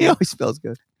matters? He always smells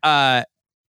good.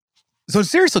 So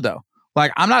seriously though,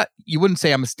 like I'm not. You wouldn't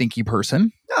say I'm a stinky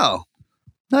person. No,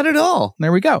 not at all.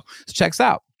 There we go. So checks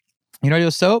out. You know, I do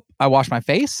with soap. I wash my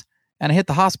face and I hit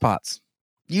the hot spots.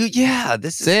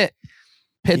 This is it.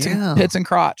 Pits and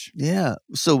crotch. Yeah.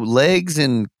 So legs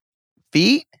and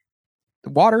feet,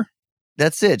 water.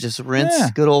 That's it. Just rinse. Yeah.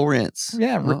 Good old rinse.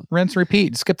 Yeah. Rinse,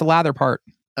 repeat. Skip the lather part.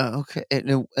 Okay.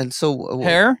 And so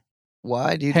hair.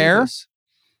 Why do you hair? Do this?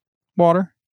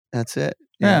 Water. That's it.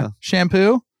 Yeah.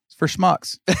 Shampoo. It's for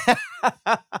schmucks.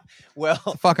 Well,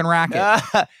 it's a fucking racket.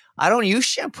 I don't use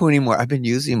shampoo anymore. I've been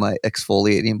using my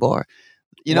exfoliating bar.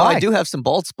 Why? I do have some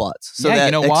bald spots. So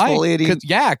yeah, that exfoliating...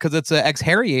 why? Because it's an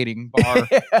exhariating bar.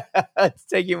 It's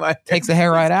taking my... Takes the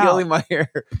hair right out. Killing my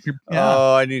hair. Yeah.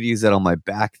 Oh, I need to use that on my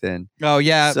back then. Oh,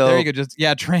 yeah. So, there you go. Just,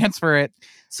 transfer it.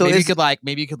 So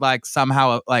maybe you could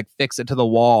somehow fix it to the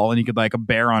wall and you could a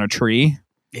bear on a tree.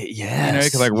 Yeah. You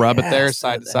could rub it there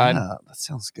side to side. Yeah, that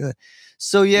sounds good.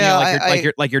 So, yeah.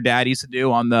 Like your dad used to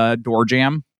do on the door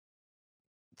jamb.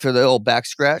 For the old back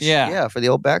scratch? Yeah, for the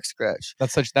old back scratch.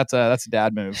 That's a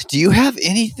dad move. Do you have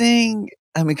anything?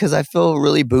 I mean, because I feel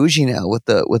really bougie now with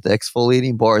the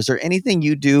exfoliating bar. Is there anything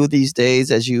you do these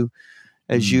days as you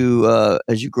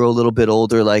grow a little bit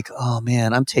older? Like, oh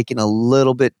man, I'm taking a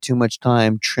little bit too much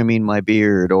time trimming my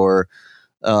beard, or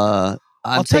I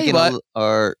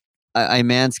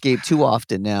manscape too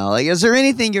often now. Like, is there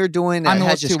anything you're doing that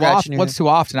has you scratching your What's too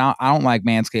often? I don't like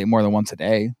manscape more than once a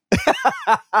day.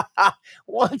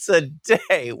 Once a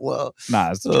day. Well,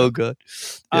 nah, good.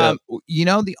 Yeah.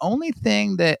 The only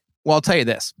thing that, well, I'll tell you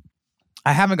this.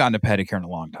 I haven't gotten a pedicure in a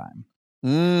long time.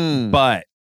 But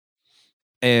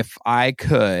if I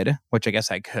could, which I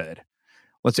guess I could,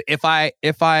 if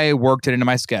I worked it into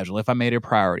my schedule, if I made it a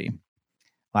priority,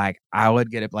 like I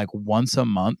would get it like once a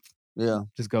month. Yeah.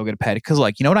 Just go get a pedi. Because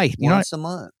like, you know what once a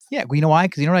month. Yeah. You know why?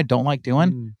 Because you know what I don't like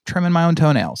doing? Trimming my own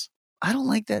toenails. I don't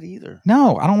like that either.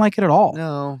 No, I don't like it at all.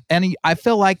 No. And I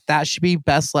feel like that should be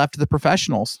best left to the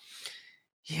professionals.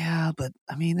 Yeah, but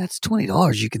I mean, that's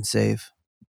 $20 you can save.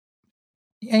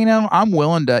 You know, I'm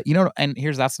willing to, you know, and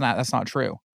that's not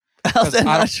true. How's that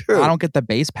not true? I don't get the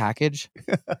base package. You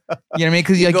know what I mean?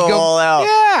 Because you go all out.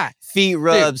 Yeah. Feet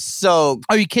rubs, soak.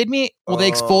 Are you kidding me? Well, they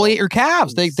exfoliate your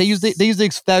calves. They use that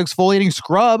exfoliating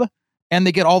scrub, and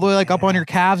they get all the way like up on your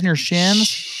calves and your shins.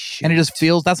 Shit. And it just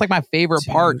feels, that's like my favorite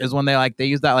part is when they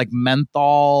use that like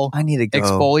menthol. I need to go.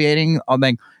 Exfoliating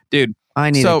thing. Dude. I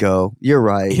need to go. You're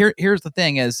right. Here's the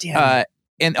thing is,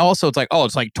 and also it's like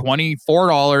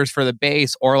 $24 for the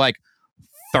base or like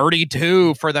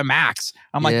 $32 for the max.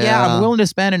 I'm like, I'm willing to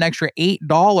spend an extra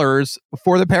 $8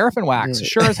 for the paraffin wax.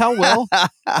 Sure as hell will.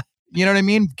 You know what I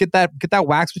mean? Get that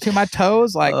wax between my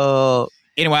toes. Like,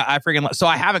 anyway, I freaking, so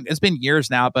I haven't, it's been years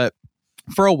now, but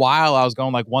for a while I was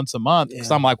going like once a month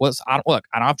because I'm like, I don't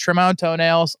have to trim my own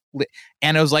toenails.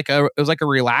 And it was like a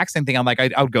relaxing thing. I'm like,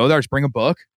 I would go there, just bring a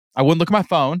book. I wouldn't look at my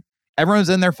phone. Everyone's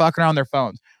in there fucking around on their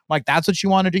phones. I'm like, that's what you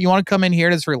want to do? You want to come in here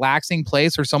to this relaxing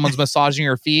place where someone's massaging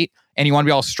your feet and you want to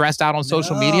be all stressed out on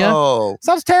social media?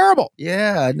 Sounds terrible.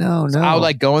 Yeah, no. So I would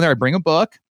like go in there, I'd bring a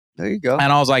book. There you go.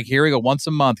 And I was like, here we go. Once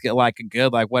a month, get like a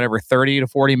good, like whatever, 30 to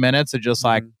 40 minutes of just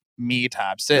like me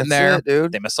time. Sitting there,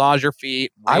 dude. They massage your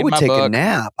feet. I would take a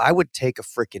nap. I would take a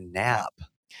freaking nap.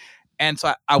 And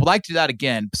so I would like to do that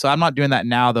again. So I'm not doing that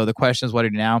now, though. The question is what to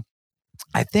do now.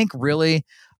 I think really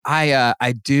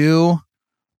I do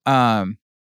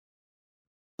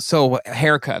so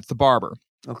haircuts, the barber.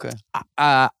 Okay.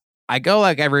 I go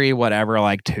like every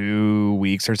like 2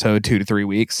 weeks or so, 2 to 3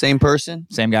 weeks. Same person?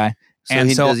 Same guy.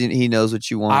 So he knows what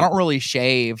you want. I don't really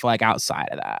shave like outside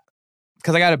of that.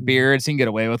 Because I got a beard, so you can get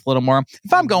away with a little more.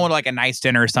 If I'm going to like a nice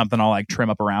dinner or something, I'll like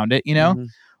trim up around it, you know? Mm-hmm.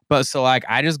 But so like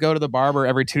I just go to the barber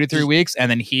every 2 to 3 weeks, and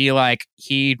then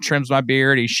he trims my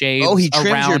beard, he shaves. Oh, he trims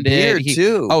around your beard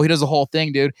too. Oh, he does the whole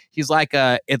thing, dude. He's like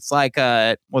it's like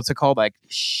what's it called? Like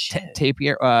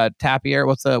tapier.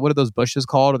 What are those bushes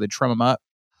called? Or they trim them up?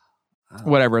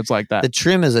 Whatever, it's like that. The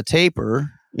trim is a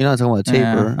taper. You're not talking about a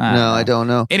taper. I don't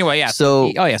know. Anyway, yeah. So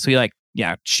he like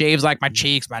shaves like my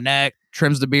cheeks, my neck,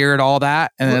 trims the beard, all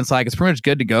that, and then it's pretty much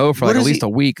good to go for like at least a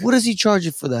week. What does he charge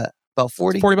you for that? About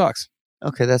 $40?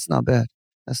 Okay, that's not bad.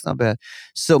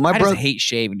 So my brother, just hate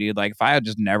shaving, dude. Like if I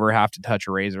just never have to touch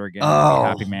a razor again, I'd be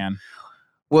happy, man.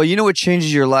 Well, you know what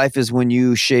changes your life is when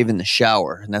you shave in the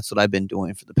shower, and that's what I've been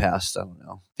doing for the past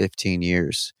 15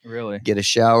 years. Really? Get a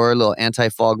shower, a little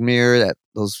anti-fog mirror.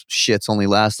 Those shits only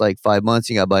last like 5 months.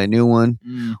 You got to buy a new one,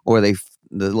 or the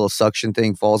little suction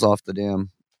thing falls off the damn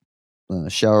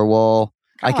shower wall.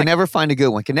 I can never find a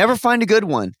good one. Kind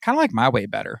of like my way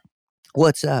better.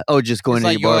 What's that? Oh, just going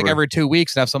to your barber. You go like every 2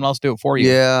 weeks and have someone else do it for you.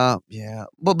 Yeah.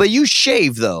 But you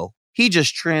shave though. He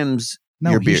just trims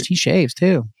your beard. He shaves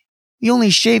too. You only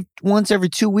shave once every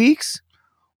 2 weeks?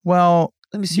 Well,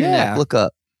 let me see your neck. Look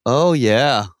up. Oh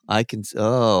yeah, I can.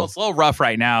 Well, it's a little rough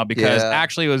right now because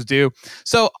actually it was due.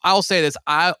 So I'll say this: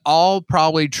 I'll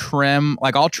probably trim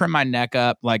my neck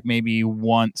up like maybe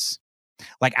once.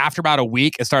 Like after about a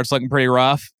week, it starts looking pretty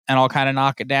rough, and I'll kind of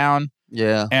knock it down.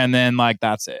 Yeah, and then like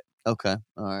that's it. Okay,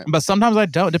 all right. But sometimes I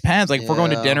don't. It depends. Like if we're going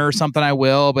to dinner or something, I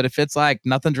will. But if it's like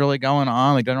nothing's really going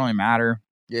on, like it doesn't really matter.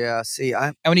 Yeah. See,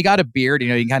 and when you got a beard, you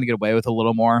can kind of get away with a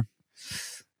little more.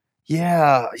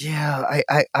 Yeah.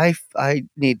 I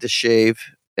need to shave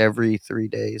every 3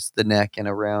 days, the neck and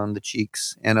around the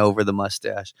cheeks and over the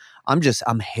mustache.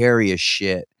 I'm hairy as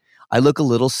shit. I look a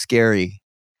little scary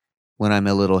when I'm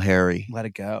a little hairy. Let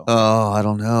it go. Oh, I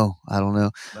don't know.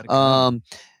 Let it go.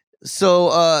 So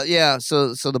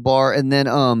the bar, and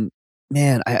then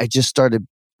man, I just started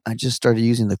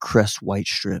using the Crest white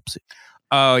strips.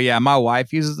 Oh yeah, my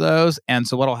wife uses those, and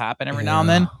so what'll happen every now and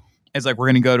then is like we're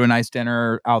gonna go to a nice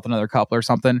dinner out with another couple or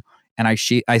something, and I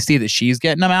see that she's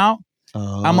getting them out.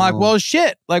 I'm like, well,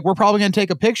 shit, like we're probably gonna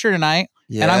take a picture tonight,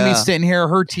 and I'm gonna be sitting here,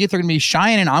 her teeth are gonna be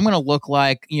shining, I'm gonna look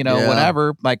like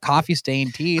whatever, like coffee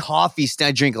stained teeth.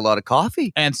 I drink a lot of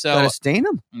coffee, and so gotta stain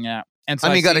them. Yeah, and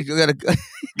so you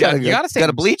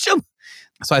gotta bleach them.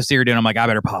 So I see her doing. I'm like, I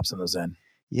better pop some of those in.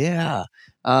 Yeah,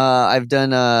 I've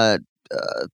done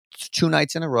 2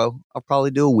 nights in a row. I'll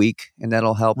probably do a week, and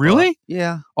that'll help. Really?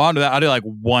 Yeah. Well, I'll do that. I'll do like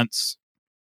once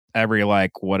every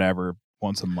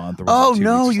once a month. Or oh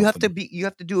no, you have to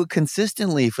do it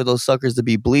consistently for those suckers to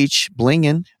be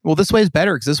blinging. Well, this way is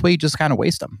better because this way you just kind of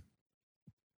waste them.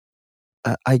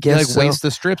 I You guess like so. waste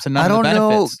the strips and none I don't of the know.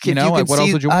 benefits. If You know, like can what else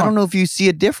see- would you want? I don't know if you see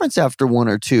a difference after one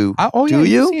or two. Oh Do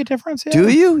yeah, you? see a difference? Yeah. Do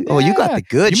you? Oh, you got Yeah. the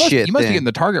good you must, shit. You must be then. getting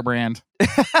the Target brand. You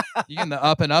getting the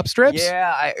up and up strips?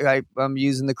 Yeah, I'm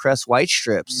using the Crest White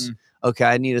strips. Okay,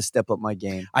 I need to step up my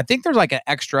game. I think there's like an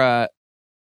extra,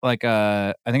 I think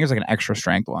there's like an extra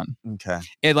strength one. Okay.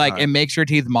 It like it makes your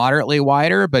teeth moderately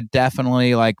wider, but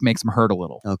definitely like makes them hurt a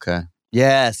little. Okay.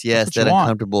 Yes, what you that want.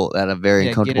 uncomfortable, that a very Yeah,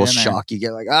 uncomfortable get in there. shock. You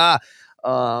get like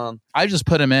I just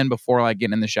put them in before like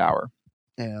getting in the shower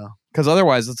yeah. because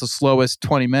otherwise it's the slowest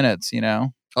 20 minutes. You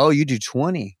know, Oh, you do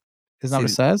 20. isn't that what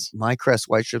it says? My Crest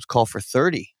White strips call for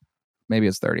 30. Maybe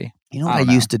it's 30. You know what I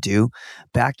used to do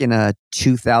back in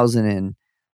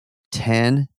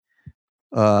 2010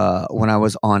 when I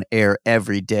was on air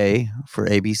every day for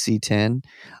ABC 10.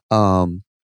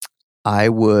 I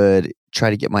would try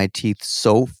to get my teeth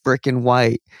so freaking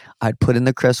white. I'd put in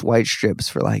the Crest White strips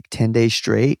for like 10 days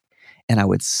straight and I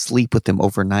would sleep with them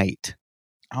overnight.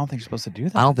 I don't think you're supposed to do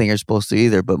that. I don't think you're supposed to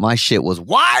either, but my shit was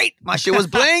white. My shit was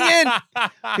blinging.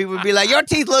 People would be like, your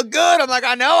teeth look good. I'm like,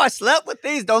 I know. I slept with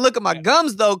these. Don't look at my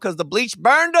gums, though, because the bleach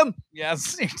burned them.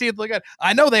 Yes, your teeth look good.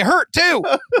 I know they hurt, too.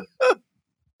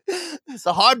 It's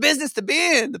a hard business to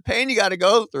be in. The pain you got to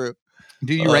go through.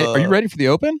 Are you ready for the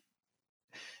open?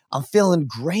 I'm feeling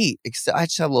great. Except I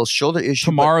just have a little shoulder issue.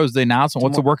 Tomorrow's the announcement.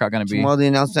 What's the workout going to be? Tomorrow the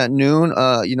announcement at noon.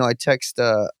 I text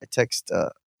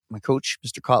my coach,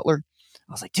 Mr. Kotler.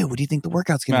 I was like, dude, what do you think the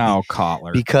workout's going to be? Oh,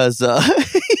 Kotler. Because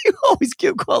you always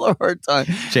give Kotler a hard time.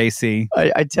 JC.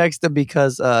 I text him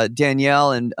because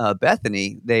Danielle and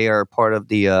Bethany, they are part of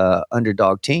the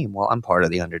underdog team. Well, I'm part of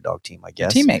the underdog team, I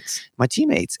guess. Teammates. My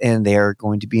teammates. And they're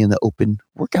going to be in the open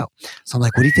workout. So I'm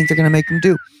like, what do you think they're going to make them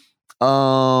do?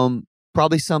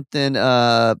 Probably something,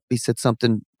 he said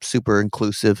something super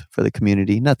inclusive for the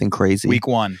community. Nothing crazy. Week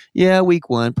 1. Yeah, week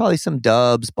 1. Probably some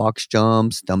dubs, box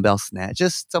jumps, dumbbell snatch.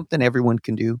 Just something everyone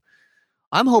can do.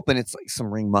 I'm hoping it's like some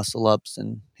ring muscle ups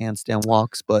and handstand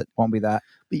walks, but won't be that.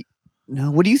 No,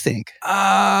 what do you think?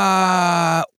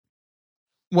 Well,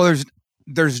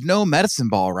 there's no medicine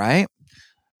ball, right?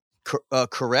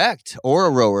 Correct. Or a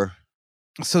rower.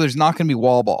 So there's not going to be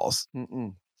wall balls.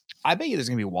 Mm-mm. I bet you there's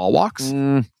going to be wall walks.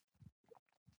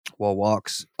 Wall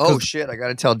walks. Oh shit! I got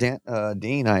to tell Dean. I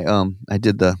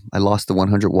lost the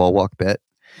 100 wall walk bet.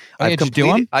 I've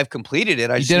completed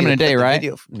it. I you did them in a day, right?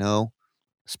 No.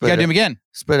 You got to do them again.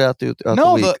 Spread out through.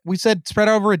 No, the week. we said spread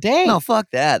over a day. No,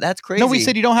 fuck that. That's crazy. No, we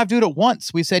said you don't have to do it at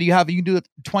once. We said you can do it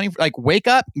 20. Like wake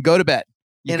up and go to bed.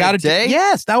 You got to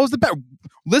Yes, that was the bet.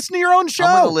 Listen to your own show.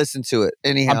 I'm gonna listen to it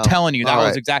anyhow. I'm telling you, that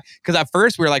was exact. Because at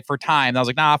first we were like for time. I was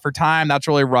like, nah, for time that's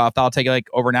really rough. That'll take like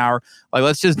over an hour. Like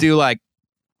let's just do like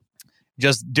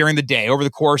just during the day, over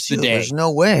the course of the day. There's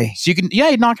no way. So you can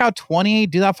you knock out 20.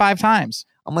 Do that 5 times.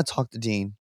 I'm gonna talk to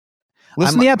Dean.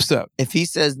 Listen to the episode. If he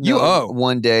says no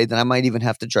one day, then I might even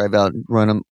have to drive out and run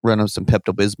him some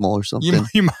Pepto-Bismol or something.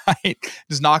 You might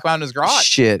just knock him out in his garage.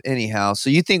 Shit. Anyhow, so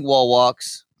you think wall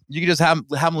walks? You can just have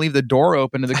him leave the door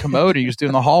open to the commode and you just do it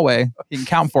in the hallway. He can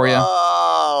count for you.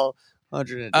 Oh,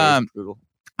 100 a day is brutal.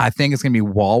 I think it's gonna be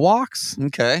wall walks.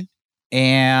 Okay.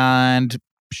 And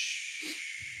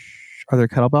are there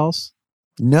kettlebells?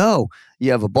 No.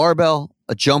 You have a barbell,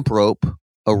 a jump rope,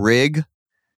 a rig,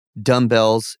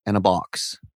 dumbbells, and a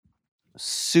box.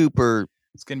 Super.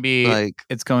 It's going to be like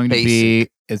it's going to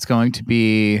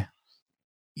be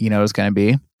you know it's going to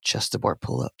be chest to bar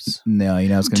pull-ups. No, you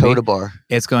know it's going to be toe to bar.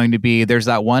 It's going to be there's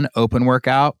that one open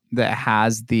workout that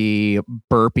has the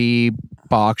burpee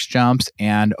box jumps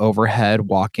and overhead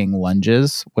walking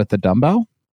lunges with the dumbbell.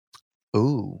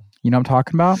 Ooh. You know what I'm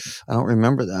talking about? I don't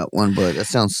remember that one, but that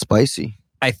sounds spicy.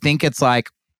 I think it's like,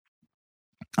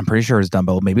 I'm pretty sure it's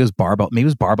dumbbell. Maybe it was barbell. Maybe it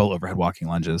was barbell overhead walking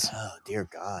lunges. Oh, dear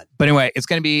God. But anyway, it's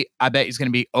going to be, I bet it's going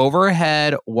to be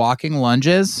overhead walking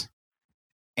lunges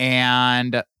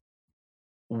and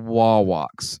wall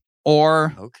walks.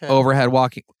 Or overhead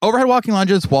walking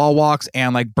lunges, wall walks,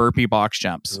 and like burpee box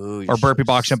jumps. Ooh, or burpee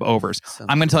box jump overs.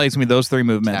 I'm going to tell you it's going to be those 3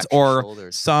 movements. Or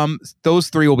those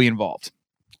 3 will be involved.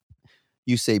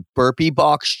 You say burpee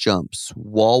box jumps,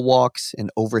 wall walks,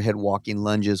 and overhead walking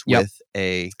lunges with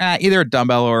either a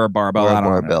dumbbell or a barbell. Or a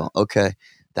barbell. Okay.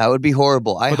 That would be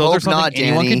horrible. I hope not, Danny.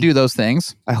 Anyone can do those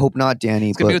things. I hope not, Danny.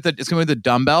 It's going to be with the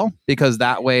dumbbell because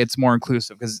that way it's more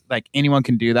inclusive because like anyone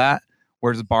can do that.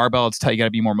 Whereas the barbell, it's tight. You got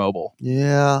to be more mobile.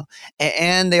 Yeah.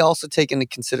 And they also take into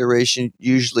consideration,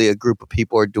 usually a group of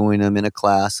people are doing them in a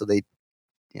class. So they,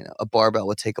 a barbell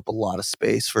would take up a lot of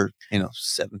space for, 7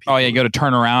 people. Oh, yeah. You got to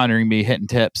turn around or you're going to be hitting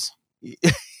tips.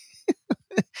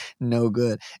 No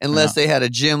good. Unless they had a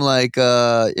gym like,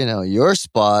 your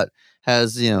spot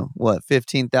has,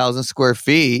 15,000 square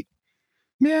feet.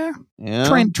 Yeah. Yeah.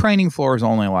 Training floor is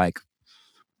only like,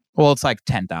 well, it's like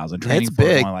 10,000. Training It's floor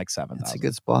is big. only like 7,000. It's a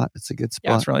good spot. It's a good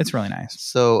Yeah, spot. it's really nice.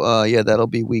 So, that'll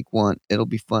be week 1. It'll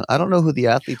be fun. I don't know who the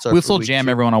athletes are. We'll for still week jam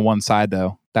 2. everyone on one side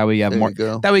though. That way you have There more. you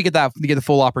go. That way you get the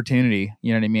full opportunity.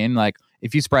 You know what I mean? Like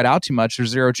if you spread out too much, there's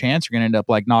zero chance you're gonna end up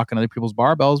like knocking other people's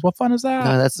barbells. What fun is that?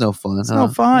 No, that's no fun. It's no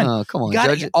fun. No, come on. You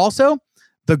gotta, Judge it. also,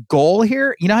 the goal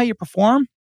here, you know how you perform?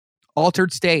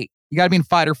 Altered state. You got to be in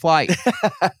fight or flight.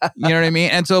 You know what I mean?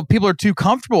 And so if people are too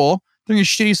comfortable doing a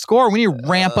shitty score. We need to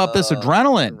ramp up this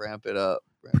adrenaline. Ramp it up.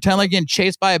 Pretend like getting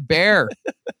chased by a bear.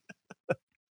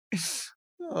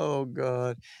 Oh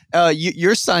God.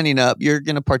 You're signing up. You're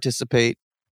going to participate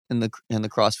in the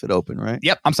CrossFit Open, right?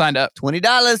 Yep, I'm signed up. $20.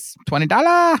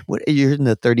 $20. What? You're in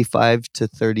the 35 to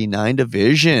 39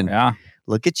 division. Yeah.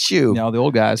 Look at you. You know, the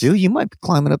old guys. Dude, you might be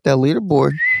climbing up that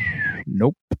leaderboard.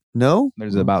 Nope. No?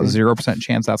 There's about 0%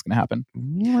 chance that's going to happen.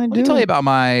 Yeah, Let me tell you about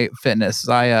my fitness.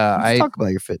 Let's talk about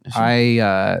your fitness.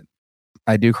 I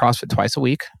do CrossFit twice a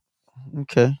week.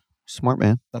 Okay. Smart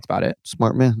man. That's about it.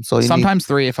 Smart man. That's all you Sometimes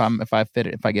 3 if I fit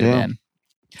it, if I get it in.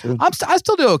 Dude. I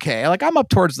still do okay. Like I'm up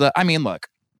towards I mean, look,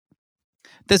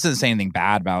 this isn't saying anything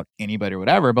bad about anybody or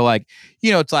whatever, but like,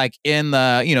 you know, it's like in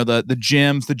the, you know, the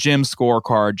gym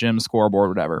scorecard, gym scoreboard,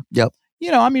 whatever. Yep.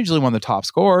 You know, I'm usually one of the top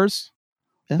scorers,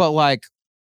 Yeah. but like,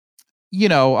 you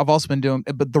know, I've also been doing,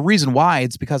 but the reason why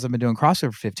it's because I've been doing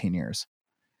CrossFit for 15 years.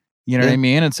 You know what I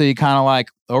mean? And so you kind of like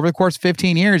over the course of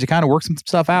 15 years, you kind of work some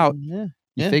stuff out. Yeah.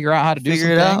 You figure out how to do Figure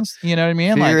some it out. things. You know what I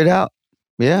mean? Figure Like, it out.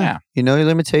 Yeah. Yeah. You know your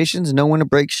limitations. Know when to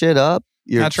break shit up.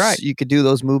 That's right. You could do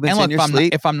those movements and look, in your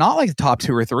sleep. if I'm not like the top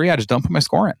 2 or 3, I just don't put my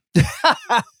score in.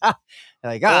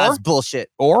 Like, that's bullshit.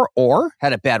 Or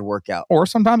Had a bad workout.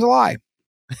 sometimes a lie.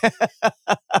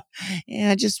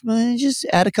 Yeah, just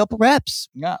add a couple reps.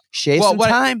 Yeah. Shave some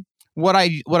time. What I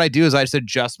do is I just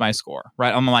adjust my score,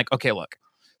 right? I'm like, okay, look.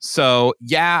 So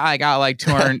yeah, I got like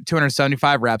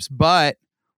 275 reps, but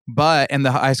and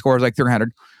the high score is like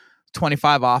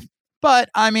 325 off. But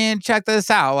I mean, check this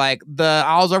out. Like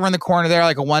I was over in the corner there,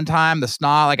 like a one time, the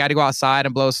snot, like I had to go outside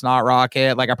and blow a snot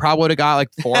rocket. Like I probably would have got like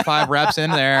 4 or 5 reps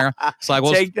in there. So like,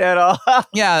 we'll take that off.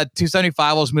 Yeah,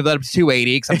 275. We'll just move that up to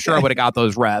 280 because I'm sure I would have got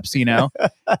those reps, you know.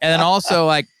 And then also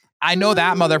like, I know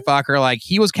that motherfucker, like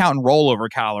he was counting rollover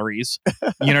calories.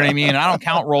 You know what I mean? And I don't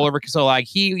count rollover. So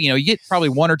like you get probably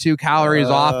 1 or 2 calories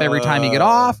off every time you get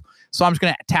off. So I'm just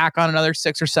going to tack on another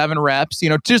 6 or 7 reps, you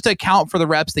know, just to account for the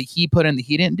reps that he put in that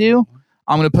he didn't do.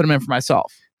 I'm going to put them in for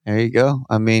myself. There you go.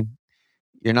 I mean,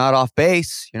 you're not off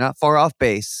base. You're not far off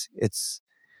base. It's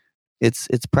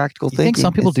practical You thinking. think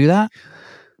some people do that?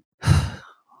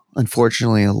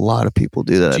 Unfortunately, a lot of people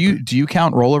do that. Do you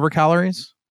count rollover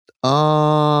calories?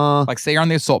 Like say you're on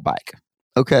the assault bike.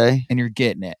 Okay. And you're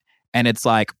getting it. And it's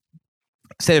like,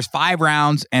 say there's 5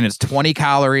 rounds and it's 20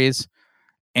 calories.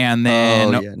 And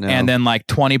then like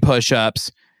 20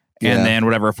 push-ups and then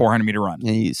whatever 400-meter run.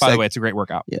 By the way, it's a great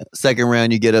workout. Yeah. Second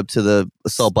round, you get up to the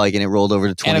assault bike and it rolled over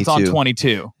to 22. And it's on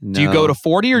 22. No. Do you go to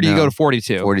 40 or do you go to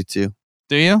 42? 42.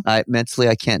 Do you? Mentally,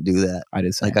 I can't do that. I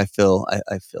did say. Like I feel.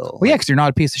 Well, yeah, because you're not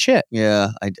a piece of shit.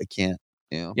 Yeah, I can't.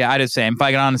 Yeah. Yeah, I did say. If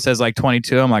I get on and it says like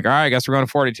 22, I'm like, all right, I guess we're going to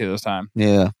 42 this time.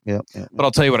 Yeah. But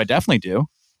I'll tell you what I definitely do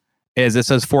is it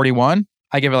says 41.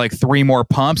 I give it like 3 more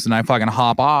pumps and I fucking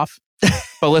hop off.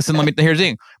 But listen, here's the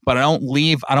thing. But I don't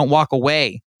walk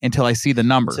away until I see the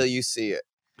number. Until you see it.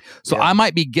 So I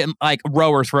might be getting like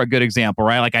rowers for a good example,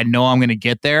 right? Like I know I'm going to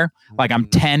get there. Like I'm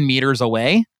 10 meters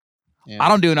away. Yeah. I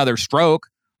don't do another stroke.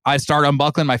 I start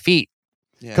unbuckling my feet.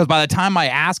 Because by the time my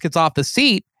ass gets off the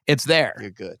seat, it's there.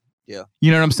 You're good. Yeah. You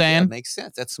know what I'm saying? Yeah, makes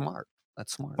sense. That's smart.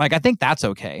 Like I think that's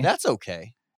okay. That's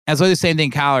okay. And so the same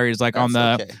thing calories like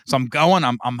so I'm going,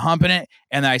 I'm humping it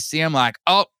and then I see them like,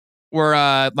 oh, we're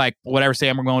like whatever, say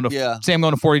I'm going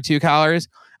to 42 calories.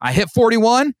 I hit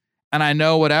 41 and I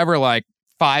know whatever, like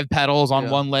 5 pedals on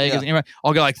one leg. Anyway,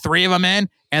 I'll get like 3 of them in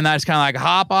and I just kind of like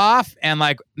hop off and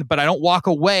like, but I don't walk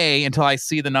away until I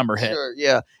see the number hit. Sure,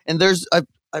 yeah. And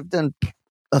I've done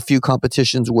a few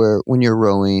competitions where when you're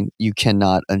rowing, you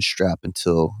cannot unstrap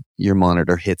until your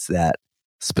monitor hits that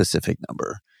specific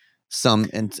number. Some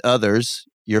and others,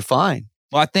 you're fine.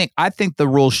 Well, I think the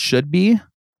rule should be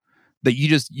that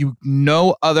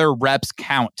you other reps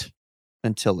count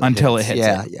until it hits.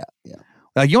 Yeah.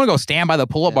 Like you want to go stand by the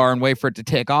pull-up bar and wait for it to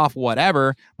tick off,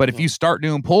 whatever. But if you start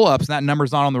doing pull-ups and that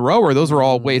number's not on the rower, those are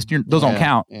all waste. Those don't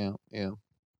count. Yeah.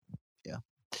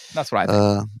 That's what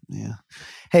I think. Yeah.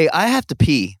 Hey, I have to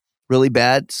pee really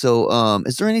bad. So,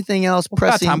 is there anything else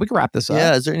pressing? Time we can wrap this up.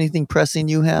 Yeah. Is there anything pressing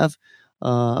you have?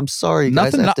 I'm sorry,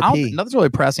 guys. I have to pee. Nothing's really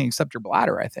pressing except your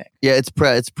bladder, I think. Yeah, it's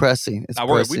pressing. It's not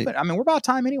pressing. we're about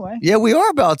time anyway. Yeah, we are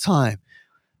about time.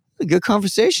 A good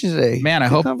conversation today. Man, I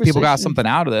Good hope people got conversation. something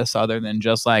out of this other than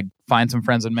just like find some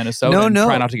friends in Minnesota and No.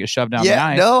 try not to get shoved down the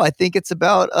ice. No, I think it's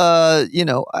about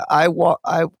I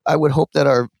would hope that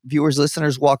our viewers,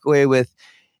 listeners walk away with,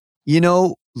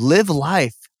 live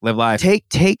life. Live life.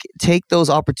 Take those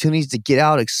opportunities to get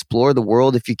out, explore the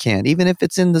world if you can. Even if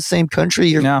it's in the same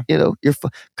country,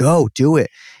 go do it.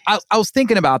 I was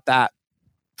thinking about that,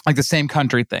 like the same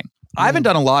country thing. I haven't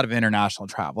done a lot of international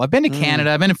travel. I've been to Canada.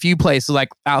 I've been a few places like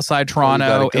outside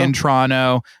Toronto, in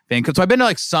Toronto, Vancouver. So I've been to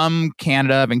like some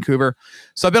Canada, Vancouver.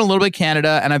 So I've been a little bit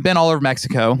Canada, and I've been all over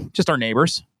Mexico, just our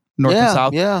neighbors, north and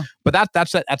south. Yeah. But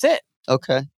that's it.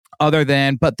 Okay.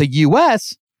 But the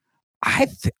U.S., I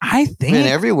think Been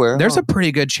everywhere. there's a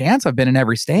pretty good chance I've been in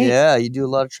every state. Yeah, you do a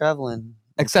lot of traveling.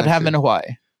 Except I haven't been to Hawaii.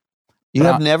 You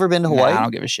have never been to Hawaii? Nah, I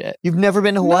don't give a shit. You've never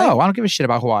been to Hawaii? No, I don't give a shit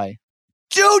about Hawaii.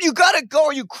 Dude, you gotta go.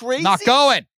 Are you crazy? Not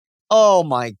going. Oh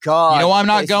my God. You know why I'm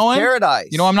not going? Paradise.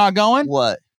 You know why I'm not going?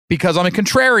 What? Because I'm a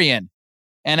contrarian.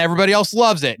 And everybody else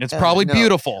loves it. And it's probably no.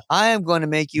 beautiful. I am going to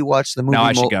make you watch the movie. No,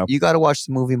 I should go. You got to watch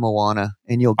the movie Moana,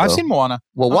 and you'll go. I've seen Moana.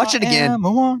 Well, watch it again.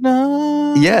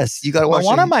 Moana. Yes, you got to watch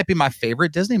Moana it. might be my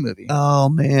favorite Disney movie. Oh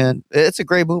man, it's a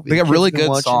great movie. They got Kids really have been good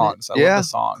watching songs. it. I love the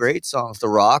songs. Great songs. The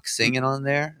Rock singing on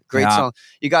there. Great Yeah. song.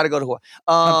 You got to go to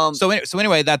Hawaii. So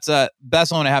anyway, that's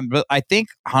best one I have. But I think,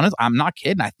 honestly, I'm not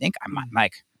kidding. I think I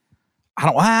might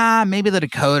maybe the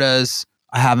Dakotas.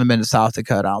 I haven't been to South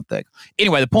Dakota, I don't think.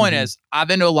 Anyway, the point is, I've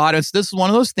been to a lot of. This is one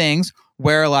of those things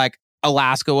where like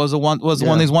Alaska was one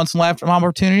of these once in a lifetime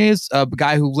opportunities. A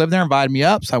guy who lived there invited me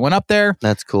up, so I went up there.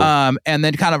 That's cool. And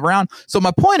then kind of around. So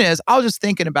my point is, I was just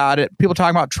thinking about it. People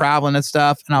talking about traveling and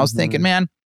stuff, and I was thinking, man,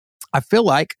 I feel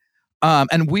like, my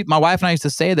wife and I used to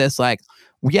say this, like,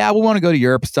 yeah, we want to go to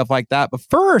Europe and stuff like that. But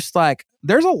first, like,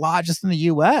 there's a lot just in the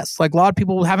U.S. Like a lot of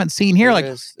people haven't seen here. Like,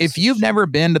 if you've never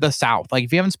been to the South, like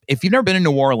if you've never been in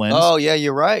New Orleans, oh yeah,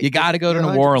 you're right. You got to go to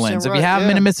New Orleans. If you haven't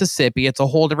been to Mississippi, it's a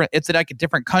whole different. It's like a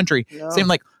different country. Yeah. Same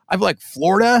like I feel like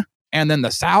Florida, and then the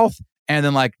South, and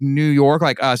then like New York,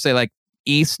 like say like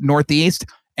East, Northeast,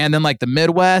 and then like the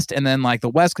Midwest, and then like the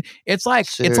West. It's like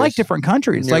different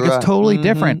countries. You're like right. it's totally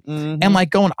different. And like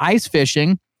going ice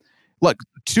fishing. Look,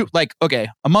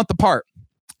 a month apart.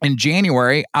 In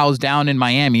January, I was down in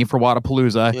Miami for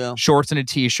Wadapalooza, shorts and a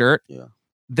t-shirt. Yeah.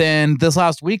 Then this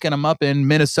last weekend, I'm up in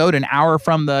Minnesota, an hour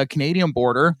from the Canadian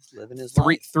border,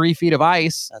 3 feet of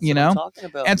ice, That's what I'm talking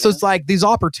about, so it's like these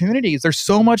opportunities, there's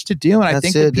so much to do. And I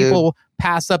think that people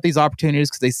pass up these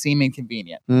opportunities because they seem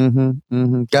inconvenient.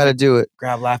 Got to do it.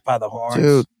 Grab life by the horns.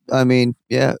 Dude, I mean,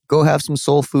 yeah, go have some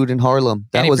soul food in Harlem.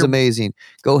 That was amazing.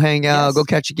 Go hang out, go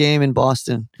catch a game in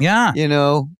Boston. Yeah.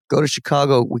 Go to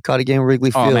Chicago. We caught a game at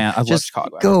Wrigley Field. Oh man, I love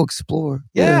Chicago. Go explore.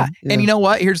 Yeah. And you know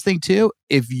what? Here's the thing too.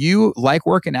 If you like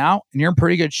working out and you're in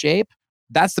pretty good shape,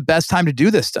 that's the best time to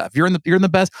do this stuff. You're in the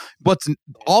best.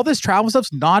 All this travel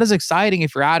stuff's not as exciting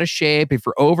if you're out of shape, if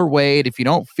you're overweight, if you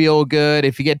don't feel good,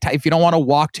 if you don't want to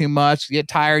walk too much, you get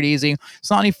tired easy.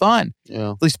 It's not any fun.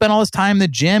 Yeah. You spend all this time in the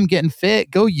gym getting fit.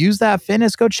 Go use that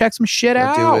fitness. Go check some shit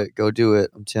out. Go do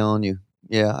it. I'm telling you.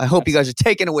 Yeah. I hope you guys are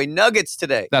taking away nuggets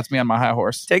today. That's me on my high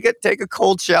horse. Take a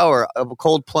cold shower, a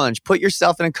cold plunge. Put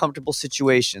yourself in a comfortable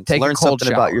situation. Learn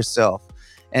something about yourself.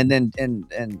 And then,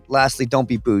 and lastly, don't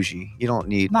be bougie. You don't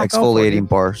need exfoliating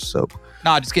bar soap.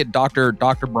 No, just get Dr.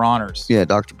 Bronner's. Yeah,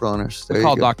 Dr. Bronner's. It's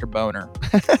called Dr. Boner.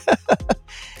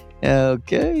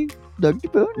 Okay, Dr.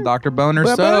 Boner. Dr. Boner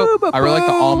soap. I really like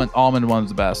the almond one's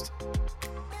the best.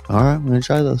 All right, I'm gonna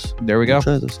try those. There we go.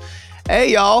 Try those.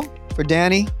 Hey, y'all! For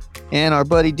Danny and our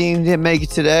buddy Dean didn't make it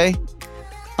today.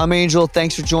 I'm Angel.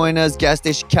 Thanks for joining us. Gas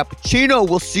Station Cappuccino.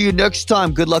 We'll see you next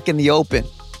time. Good luck in the open.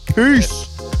 Peace.